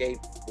trying to escape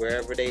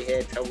wherever they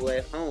had trouble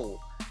at home.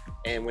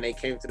 And when they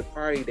came to the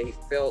party, they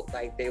felt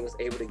like they was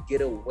able to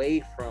get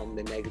away from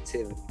the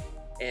negativity.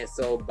 And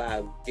so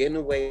by getting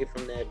away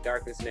from that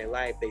darkness in their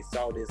life, they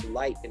saw this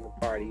light in the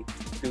party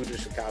through the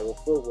Chicago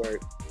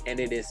footwork, and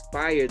it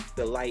inspired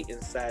the light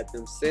inside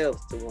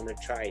themselves to want to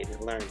try it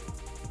and learn it.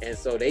 And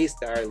so they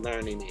started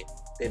learning it.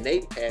 Then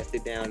they passed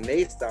it down,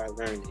 they started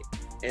learning it.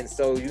 And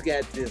so you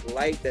got this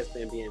light that's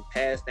been being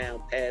passed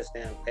down,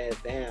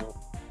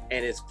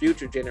 and it's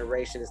future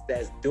generations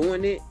that's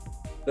doing it,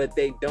 but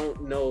they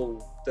don't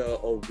know the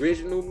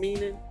original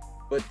meaning,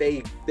 but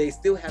they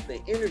still have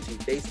the energy.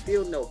 They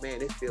still know,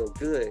 man, it feels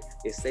good.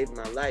 It's saving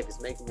my life.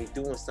 It's making me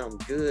doing something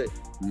good.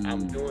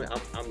 I'm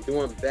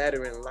doing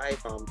better in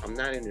life. I'm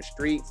not in the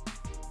streets.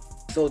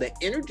 So the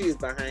energy is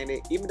behind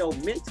it, even though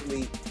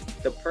mentally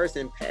the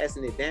person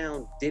passing it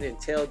down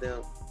didn't tell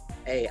them,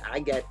 hey, I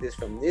got this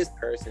from this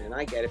person and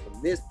I got it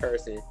from this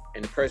person,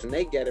 and the person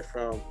they got it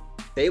from,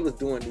 they was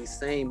doing these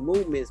same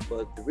movements,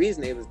 but the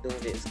reason they was doing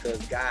it is because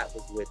God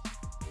was with them.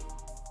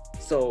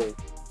 So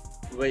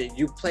when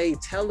you play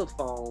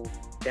telephone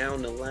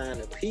down the line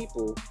of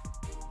people,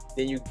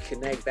 then you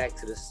connect back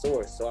to the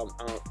source. So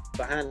I'm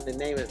behind the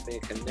name has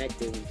been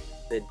connecting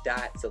the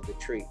dots of the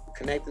tree,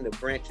 connecting the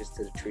branches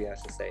to the tree, I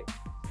should say,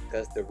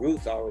 because the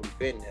roots already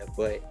been there,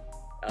 but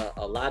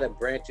a lot of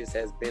branches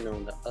has been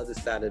on the other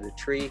side of the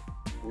tree,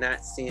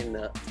 not seeing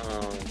the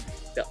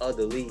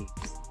other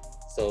leaves.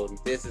 So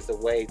this is a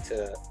way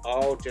to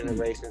all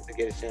generations to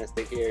get a chance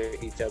to hear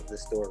each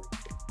other's story,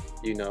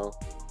 you know.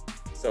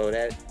 So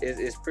that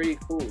is pretty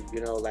cool, you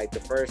know. Like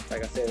the first,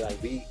 like I said,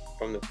 like we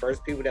from the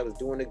first people that was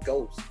doing the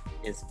ghosts,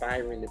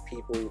 inspiring the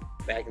people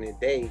back in the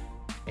day,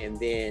 and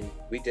then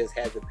we just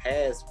had the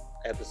past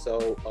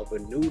episode of a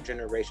new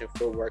generation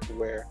footwork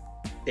where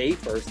they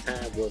first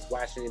time was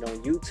watching it on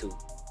YouTube.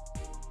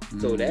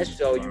 So that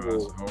show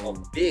you a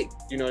big,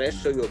 you know, that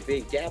show you a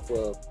big gap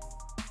of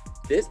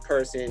this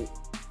person.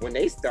 When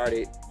they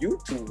started,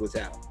 YouTube was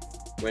out.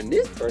 When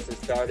this person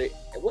started,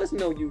 it wasn't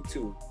no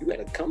YouTube. You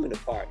had to come in the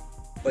party.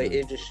 But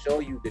it just show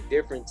you the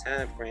different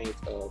time frames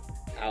of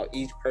how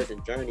each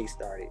person's journey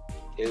started.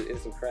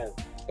 It's incredible.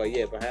 But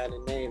yeah, behind the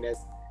name,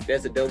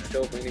 that's a dope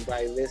show for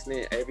anybody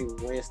listening. Every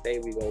Wednesday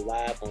we go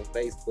live on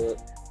Facebook.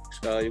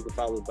 You can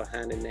follow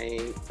Behind the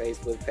Name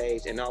Facebook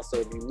page. And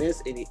also, if you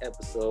miss any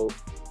episode,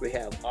 we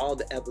have all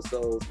the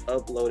episodes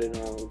uploaded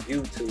on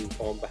YouTube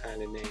on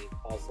Behind the Name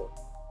also.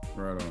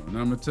 Right on. And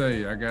I'm gonna tell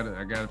you, I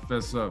gotta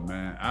fess up,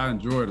 man. I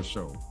enjoy the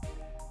show.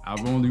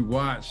 I've only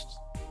watched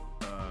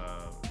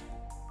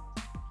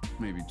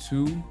maybe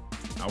two.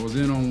 I was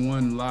in on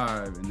one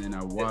live, and then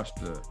I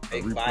watched the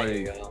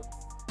replay. Fire,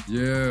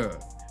 yeah,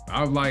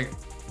 I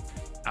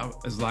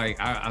was like,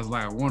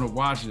 I want to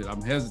watch it.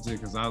 I'm hesitant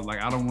because I was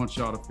like, I don't want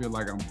y'all to feel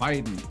like I'm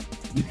biting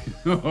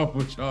off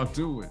what y'all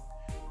doing,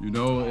 you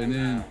know. And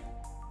then,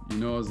 you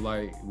know, it's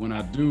like when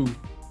I do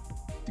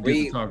get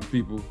to talk to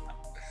people,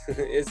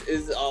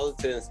 it's all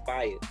to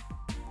inspire.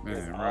 Man,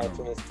 it's right all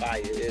to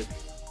inspire.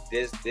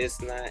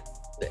 This not.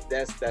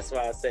 That's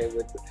why I say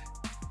with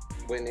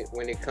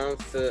when it comes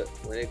to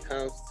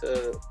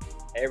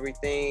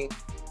everything,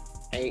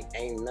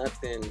 ain't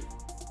nothing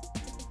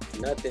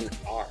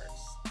ours.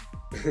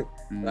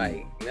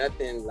 Like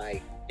nothing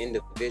like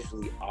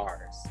individually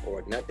ours,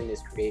 or nothing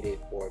is created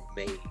or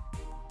made.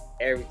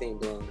 Everything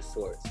belongs to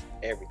source.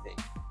 Everything.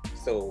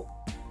 So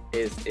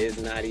it's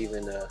not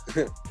even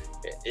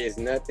it's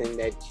nothing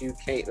that you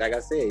can't. Like I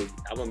said,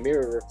 I'm a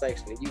mirror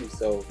reflection of you.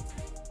 So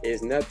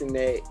it's nothing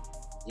that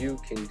you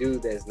can do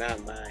that's not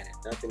mine,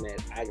 and nothing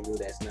that I can do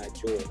that's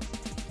not yours.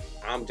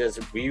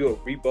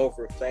 We both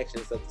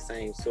reflections of the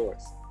same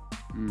source.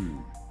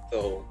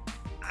 So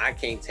I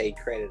can't take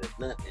credit of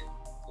nothing,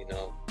 you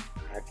know.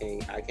 I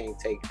can't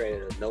take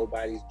credit of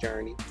nobody's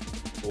journey,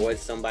 what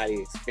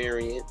somebody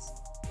experienced.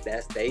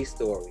 That's their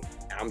story.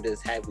 I'm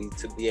just happy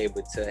to be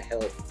able to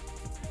help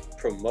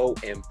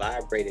promote and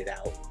vibrate it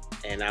out.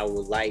 And I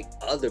would like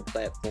other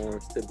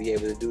platforms to be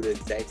able to do the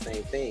exact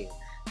same thing.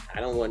 I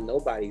don't want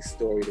nobody's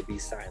story to be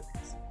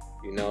silenced.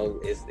 You know,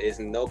 it's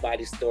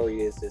nobody's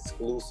story is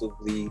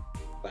exclusively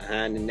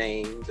behind the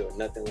names or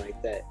nothing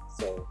like that.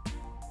 So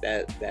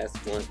that's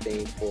one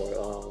thing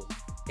for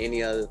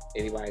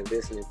anybody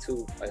listening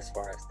to, as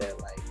far as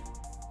that, like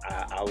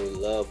I would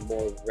love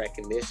more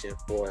recognition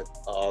for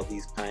all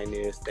these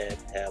pioneers that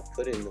have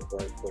put in the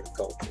work for the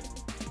culture.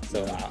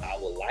 So I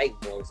would like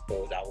more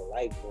exposure. I would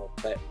like more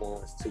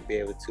platforms to be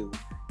able to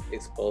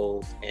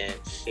expose and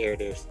share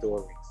their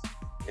stories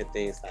and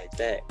things like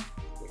that.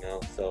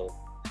 So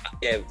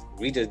if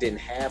we just didn't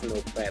have no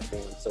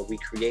platform, so we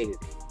created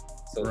it.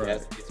 So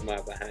that's the reason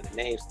why behind the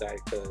name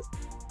started, because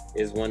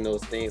it's one of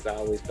those things I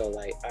always felt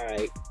like, all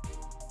right,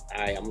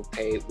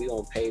 we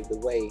gonna pave the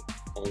way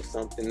on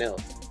something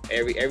else.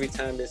 Every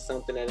time there's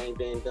something that ain't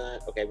been done,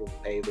 okay, we'll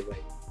pave the way.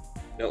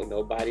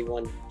 Nobody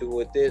want to do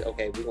with this,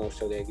 okay, we're gonna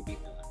show that it can be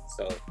done.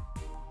 So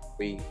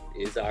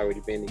it's already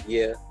been a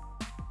year.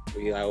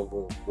 We are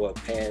over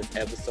past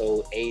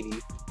episode 80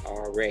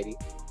 already.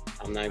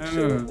 I'm not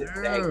sure what the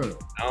exact,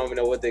 I don't even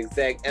know what the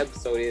exact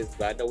episode is,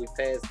 but I know we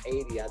passed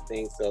 80, I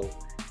think. So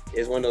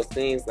it's one of those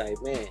things like,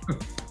 man,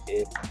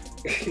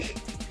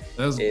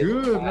 that's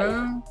good,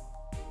 man.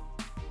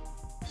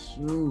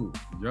 Shoot,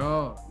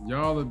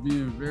 y'all are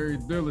being very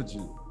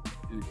diligent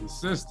and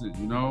consistent,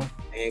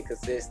 and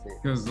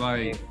consistent. Because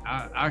like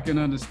I can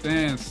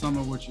understand some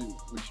of what you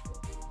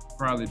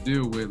probably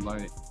deal with,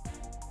 like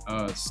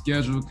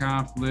schedule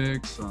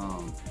conflicts.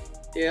 Some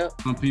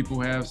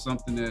people have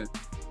something that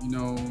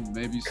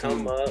maybe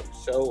come up,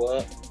 show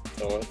up,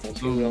 or some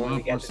people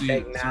only got the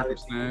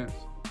technology.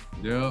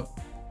 Yeah.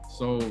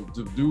 So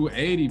to do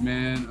 80,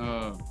 man,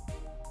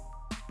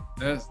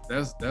 that's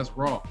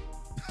raw.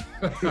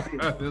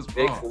 That's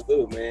big raw.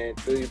 salute, man.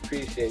 Truly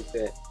appreciate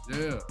that.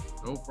 Yeah,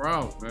 no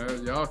problem,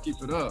 man. Y'all keep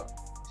it up.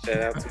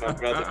 Shout out to my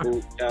brother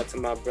Boo. Shout out to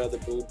my brother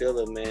Boo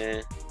Dilla,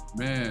 man.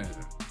 Man,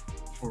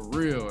 for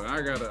real. And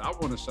I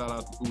want to shout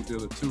out to Boo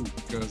Dilla too,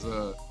 because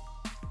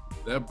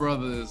that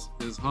brother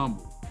is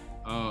humble.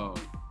 I'm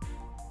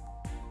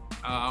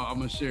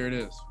gonna share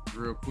this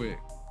real quick.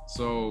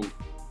 So,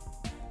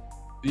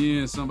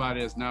 being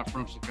somebody that's not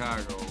from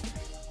Chicago,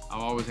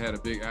 I've always had a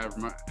big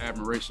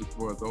admiration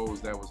for those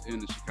that was in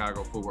the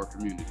Chicago footwork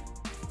community.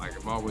 Like,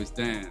 I've always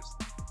danced.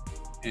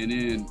 And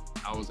then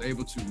I was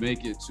able to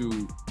make it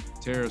to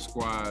Terror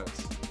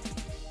Squad's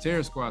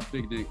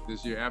picnic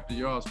this year, after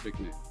y'all's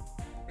picnic.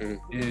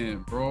 Mm-hmm.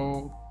 And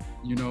bro,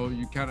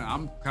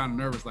 I'm kind of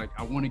nervous. Like,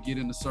 I want to get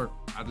in the circle.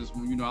 I just,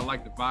 I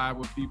like to vibe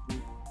with people,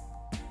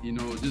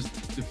 just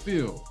to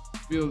feel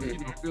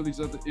each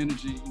other's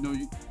energy.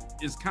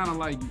 It's kind of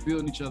like you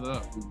building each other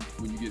up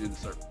when you get in the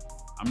circle.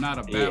 I'm not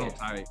a battle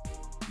type,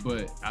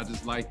 but I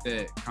just like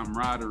that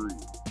camaraderie.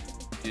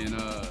 And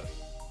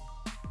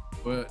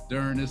but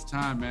during this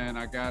time, man,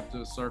 I got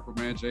to circle,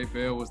 man. J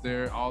Bell was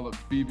there, all of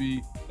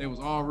BB, they was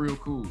all real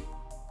cool.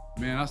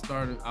 Man, I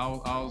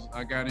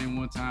got in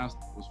one time,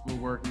 was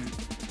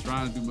footworking,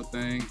 trying to do my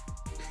thing.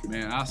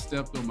 Man, I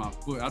stepped on my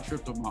foot. I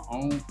tripped on my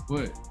own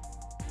foot.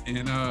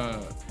 And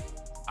I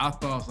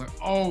thought, I was like,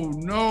 oh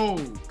no,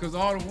 because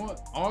all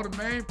the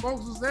main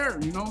folks was there,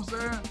 you know what I'm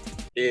saying?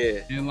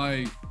 Yeah. And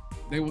like,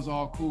 they was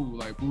all cool.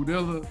 Like Boo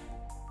Dilla,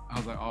 I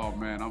was like, oh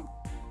man, I'm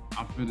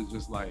finna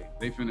just like,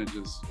 they finna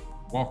just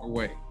walk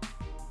away.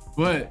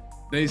 But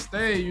they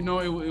stayed, it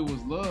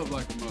was love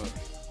like a mother.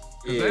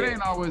 Cause that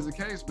ain't always the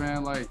case,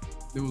 man. Like,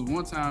 there was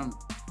one time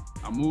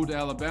I moved to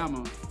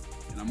Alabama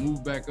and I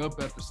moved back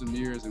up after some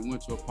years and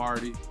went to a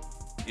party.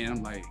 And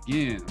I'm like,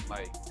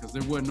 cause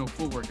there wasn't no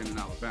footworking in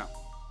Alabama.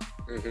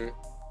 Mm-hmm.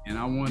 And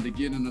I wanted to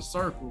get in a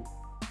circle.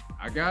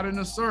 I got in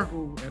a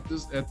circle at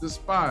this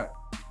spot,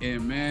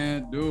 and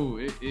man,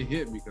 dude, it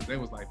hit me, because they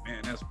was like,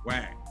 man, that's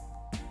whack.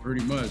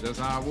 Pretty much, that's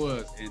how I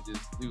was. And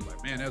he was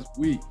like, man, that's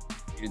weak,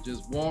 and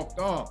just walked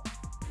off.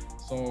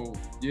 So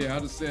yeah, I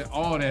just said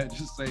all that,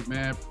 just say,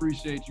 man,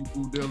 appreciate you,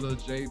 Boo Dilla,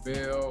 J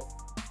Bell,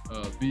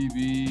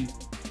 BB,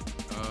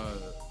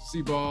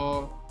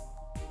 C-Ball.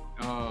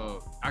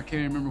 I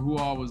can't remember who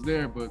all was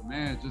there, but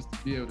man, just to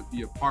be able to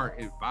be a part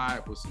and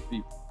vibe with some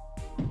people.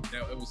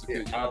 It was a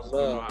good job. I just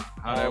don't know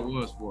how that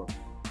was for me.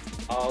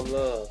 All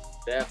love,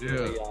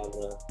 definitely all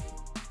love.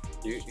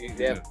 You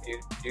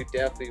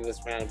definitely was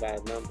surrounded by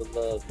a number of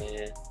love,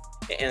 man.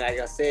 And like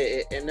I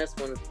said, and that's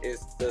when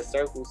the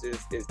circles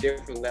is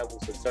different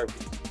levels of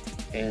circles,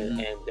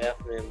 and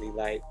definitely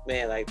like,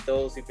 man, like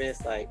those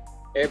events, like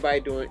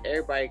everybody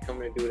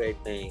coming to do their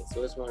thing.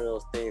 So it's one of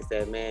those things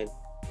that, man,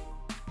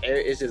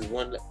 it's just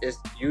it's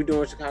you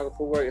doing Chicago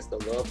footwork. It's the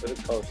love for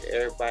the culture.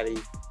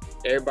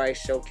 Everybody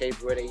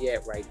showcase where they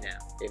at right now.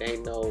 It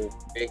ain't no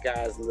big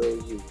guys,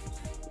 little you.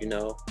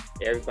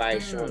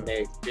 Everybody's showing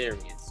their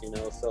experience.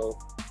 So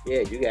yeah,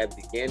 you got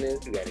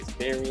beginners, you got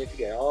experience,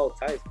 you got all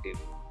types of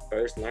people.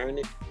 First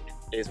learning.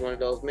 It's one of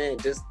those, man.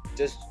 Just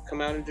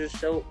come out and just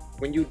show.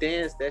 When you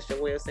dance, that's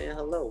your way of saying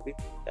hello.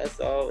 That's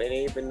all. It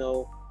ain't even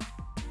no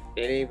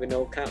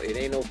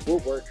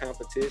footwork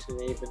competition.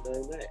 It ain't even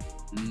none of that.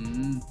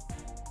 Mm-hmm.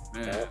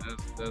 Man,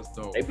 that's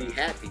dope. They be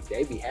happy.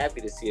 They be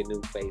happy to see a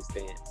new face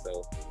dance.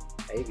 So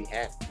they be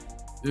happy.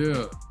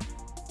 Yeah.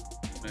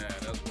 Man,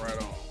 that's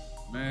right on.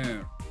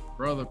 Man,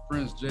 brother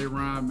Prince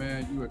JRon,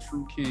 man, you a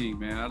true king,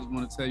 man. I just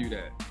want to tell you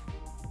that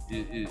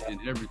in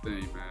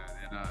everything,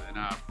 man. And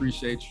I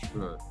appreciate you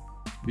for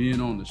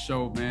being on the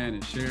show, man,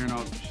 and sharing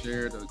your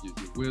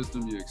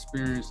wisdom, your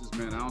experiences,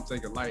 man. I don't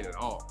take it light at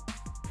all.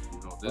 You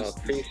know, this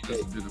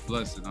has been a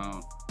blessing.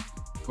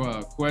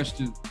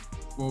 Question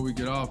before we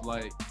get off,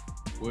 like,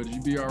 would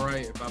you be all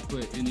right if I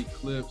put any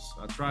clips?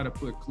 I try to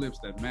put clips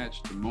that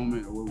match the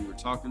moment of what we were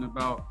talking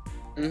about.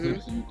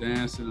 Clips of you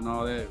dancing and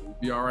all that. Would you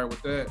be all right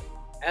with that?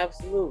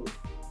 Absolutely.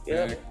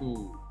 Yeah. Yeah,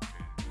 cool.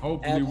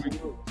 Hopefully we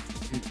can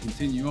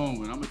continue on.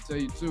 And I'm gonna tell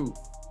you too,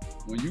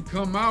 when you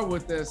come out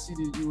with that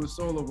CD you were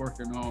solo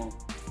working on,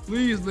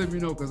 please let me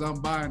know because I'm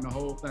buying the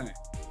whole thing.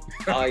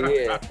 Oh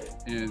yeah.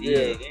 And,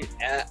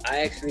 I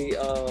actually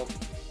I'm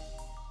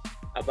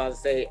about to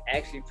say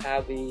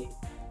probably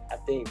I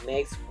think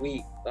next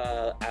week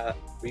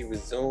we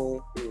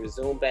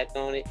resume back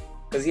on it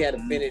because he had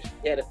to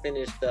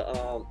finish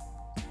the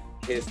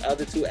his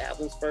other 2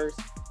 albums first.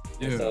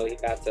 Yeah. So he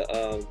got to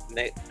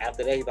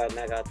after that he about to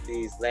knock out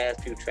these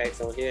last few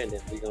tracks on here, and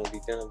then we're gonna be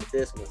done with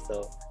this one.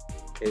 So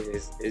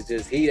it's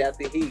just heat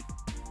after heat.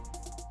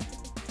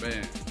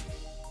 Man,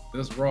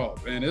 that's raw,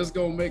 man. It's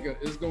gonna make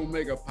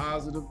a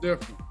positive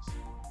difference.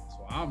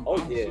 So I'm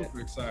super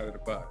excited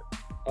about it.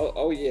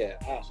 Oh yeah.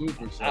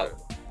 Super excited.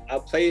 I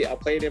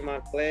played in my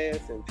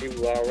class and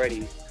people were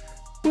already,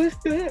 what's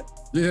that?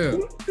 Yeah.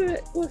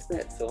 What's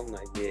that? So I'm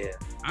like, yeah.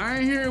 I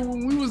ain't here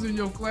when we was in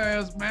your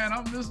class, man.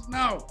 I'm missing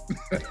out.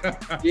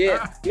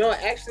 Yeah. No,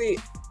 actually,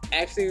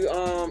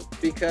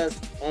 because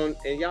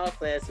in y'all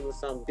class it was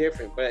something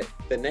different, but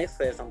the next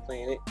class I'm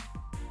playing it,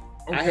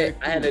 okay,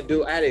 I had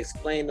to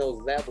explain those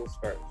levels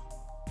first.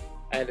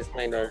 I had to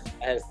explain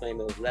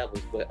those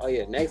levels, but oh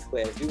yeah, next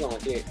class you gonna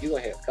hear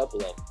a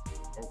couple of them.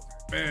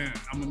 Okay,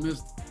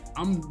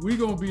 man, we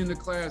gonna be in the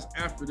class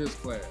after this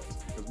class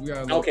because we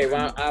got. Okay,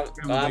 well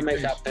I'll make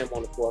sure I play them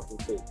on the 4th one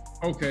too.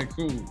 Okay,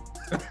 cool.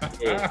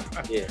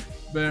 Yeah.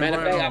 Man, Matter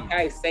of fact, I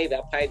probably saved.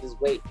 I probably just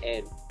wait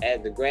and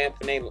at the grand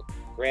finale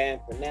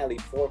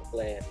 4th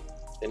class,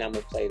 then I'm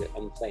playing.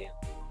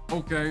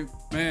 Okay,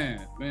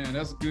 man,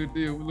 that's a good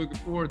deal. We're looking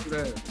forward to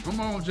that. Come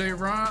on,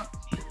 JRon.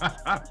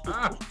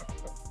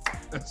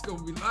 That's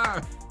gonna be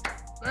live.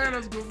 Man,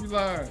 that's gonna be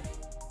live.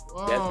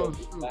 Oh, that's gonna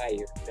be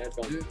fire. That's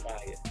gonna be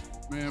fire.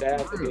 Man,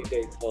 shout out to DJ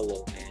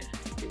Solo, man.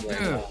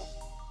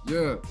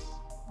 Yes.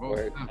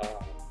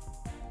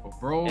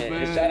 Bro, man.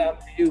 And shout out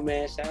to you,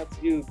 man. Shout out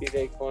to you,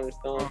 DJ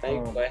Cornerstone.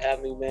 Thank you for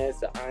having me, man.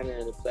 It's an honor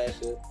and a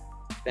pleasure.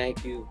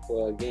 Thank you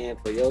for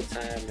your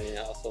time and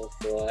also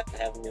for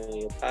having me on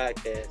your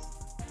podcast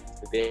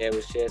to be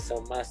able to share some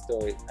of my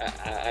story.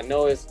 I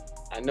know it's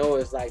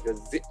like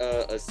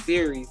a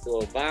series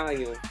or a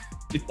volume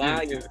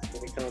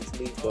when it comes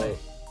to me, but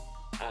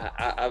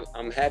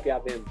I'm happy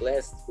I've been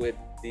blessed with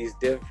these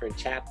different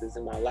chapters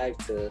in my life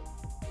to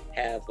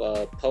have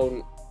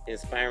potent,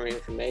 inspiring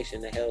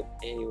information to help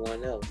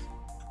anyone else.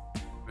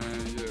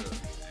 Man, yeah,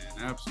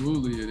 and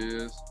absolutely it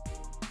is.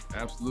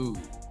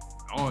 Absolutely.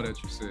 All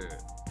that you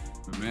said.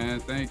 But man,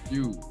 thank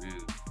you.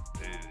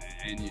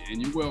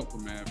 And you're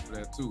welcome, man, for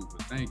that too.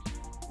 But thank you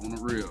on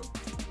the real.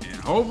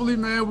 And hopefully,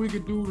 man, we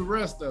could do the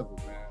rest of it,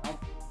 man.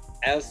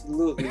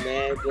 Absolutely,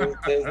 man.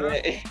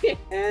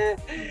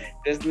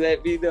 Just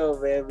let me know,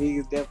 man. We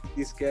can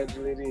definitely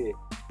schedule it in.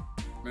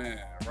 Man,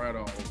 right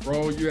on.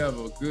 Bro, you have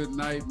a good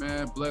night,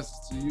 man.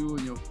 Blessings to you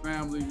and your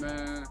family,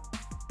 man.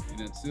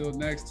 And until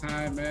next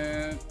time,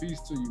 man,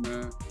 peace to you,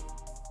 man.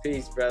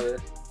 Peace, brother.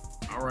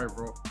 All right,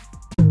 bro.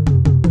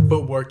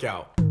 Foot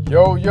workout.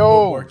 Yo,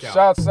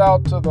 shouts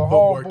out to the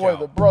homeboy,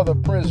 the brother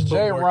Prince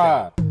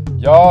JRon.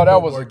 Y'all,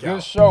 that was a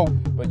good show.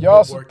 But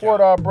y'all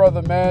support our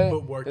brother,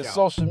 man. His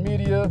social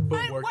media,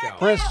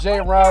 Prince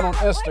JRon on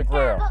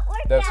Instagram.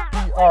 That's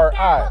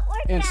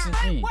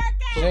PRINCEJRON.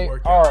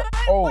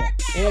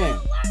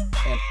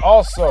 And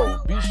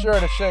also, be sure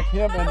to check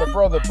him and the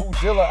brother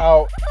Boudilla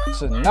out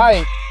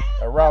tonight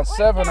around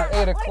 7 or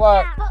 8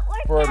 o'clock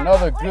for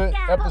another good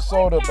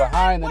episode of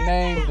Behind the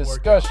Name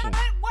Discussion.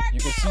 You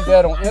can see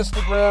that on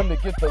Instagram to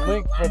get the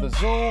link for the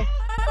Zoom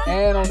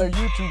and on their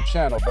YouTube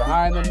channel,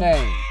 Behind the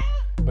Name.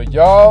 But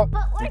y'all,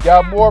 we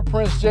got more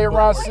Prince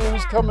JRon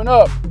series coming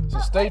up, so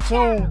stay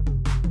tuned.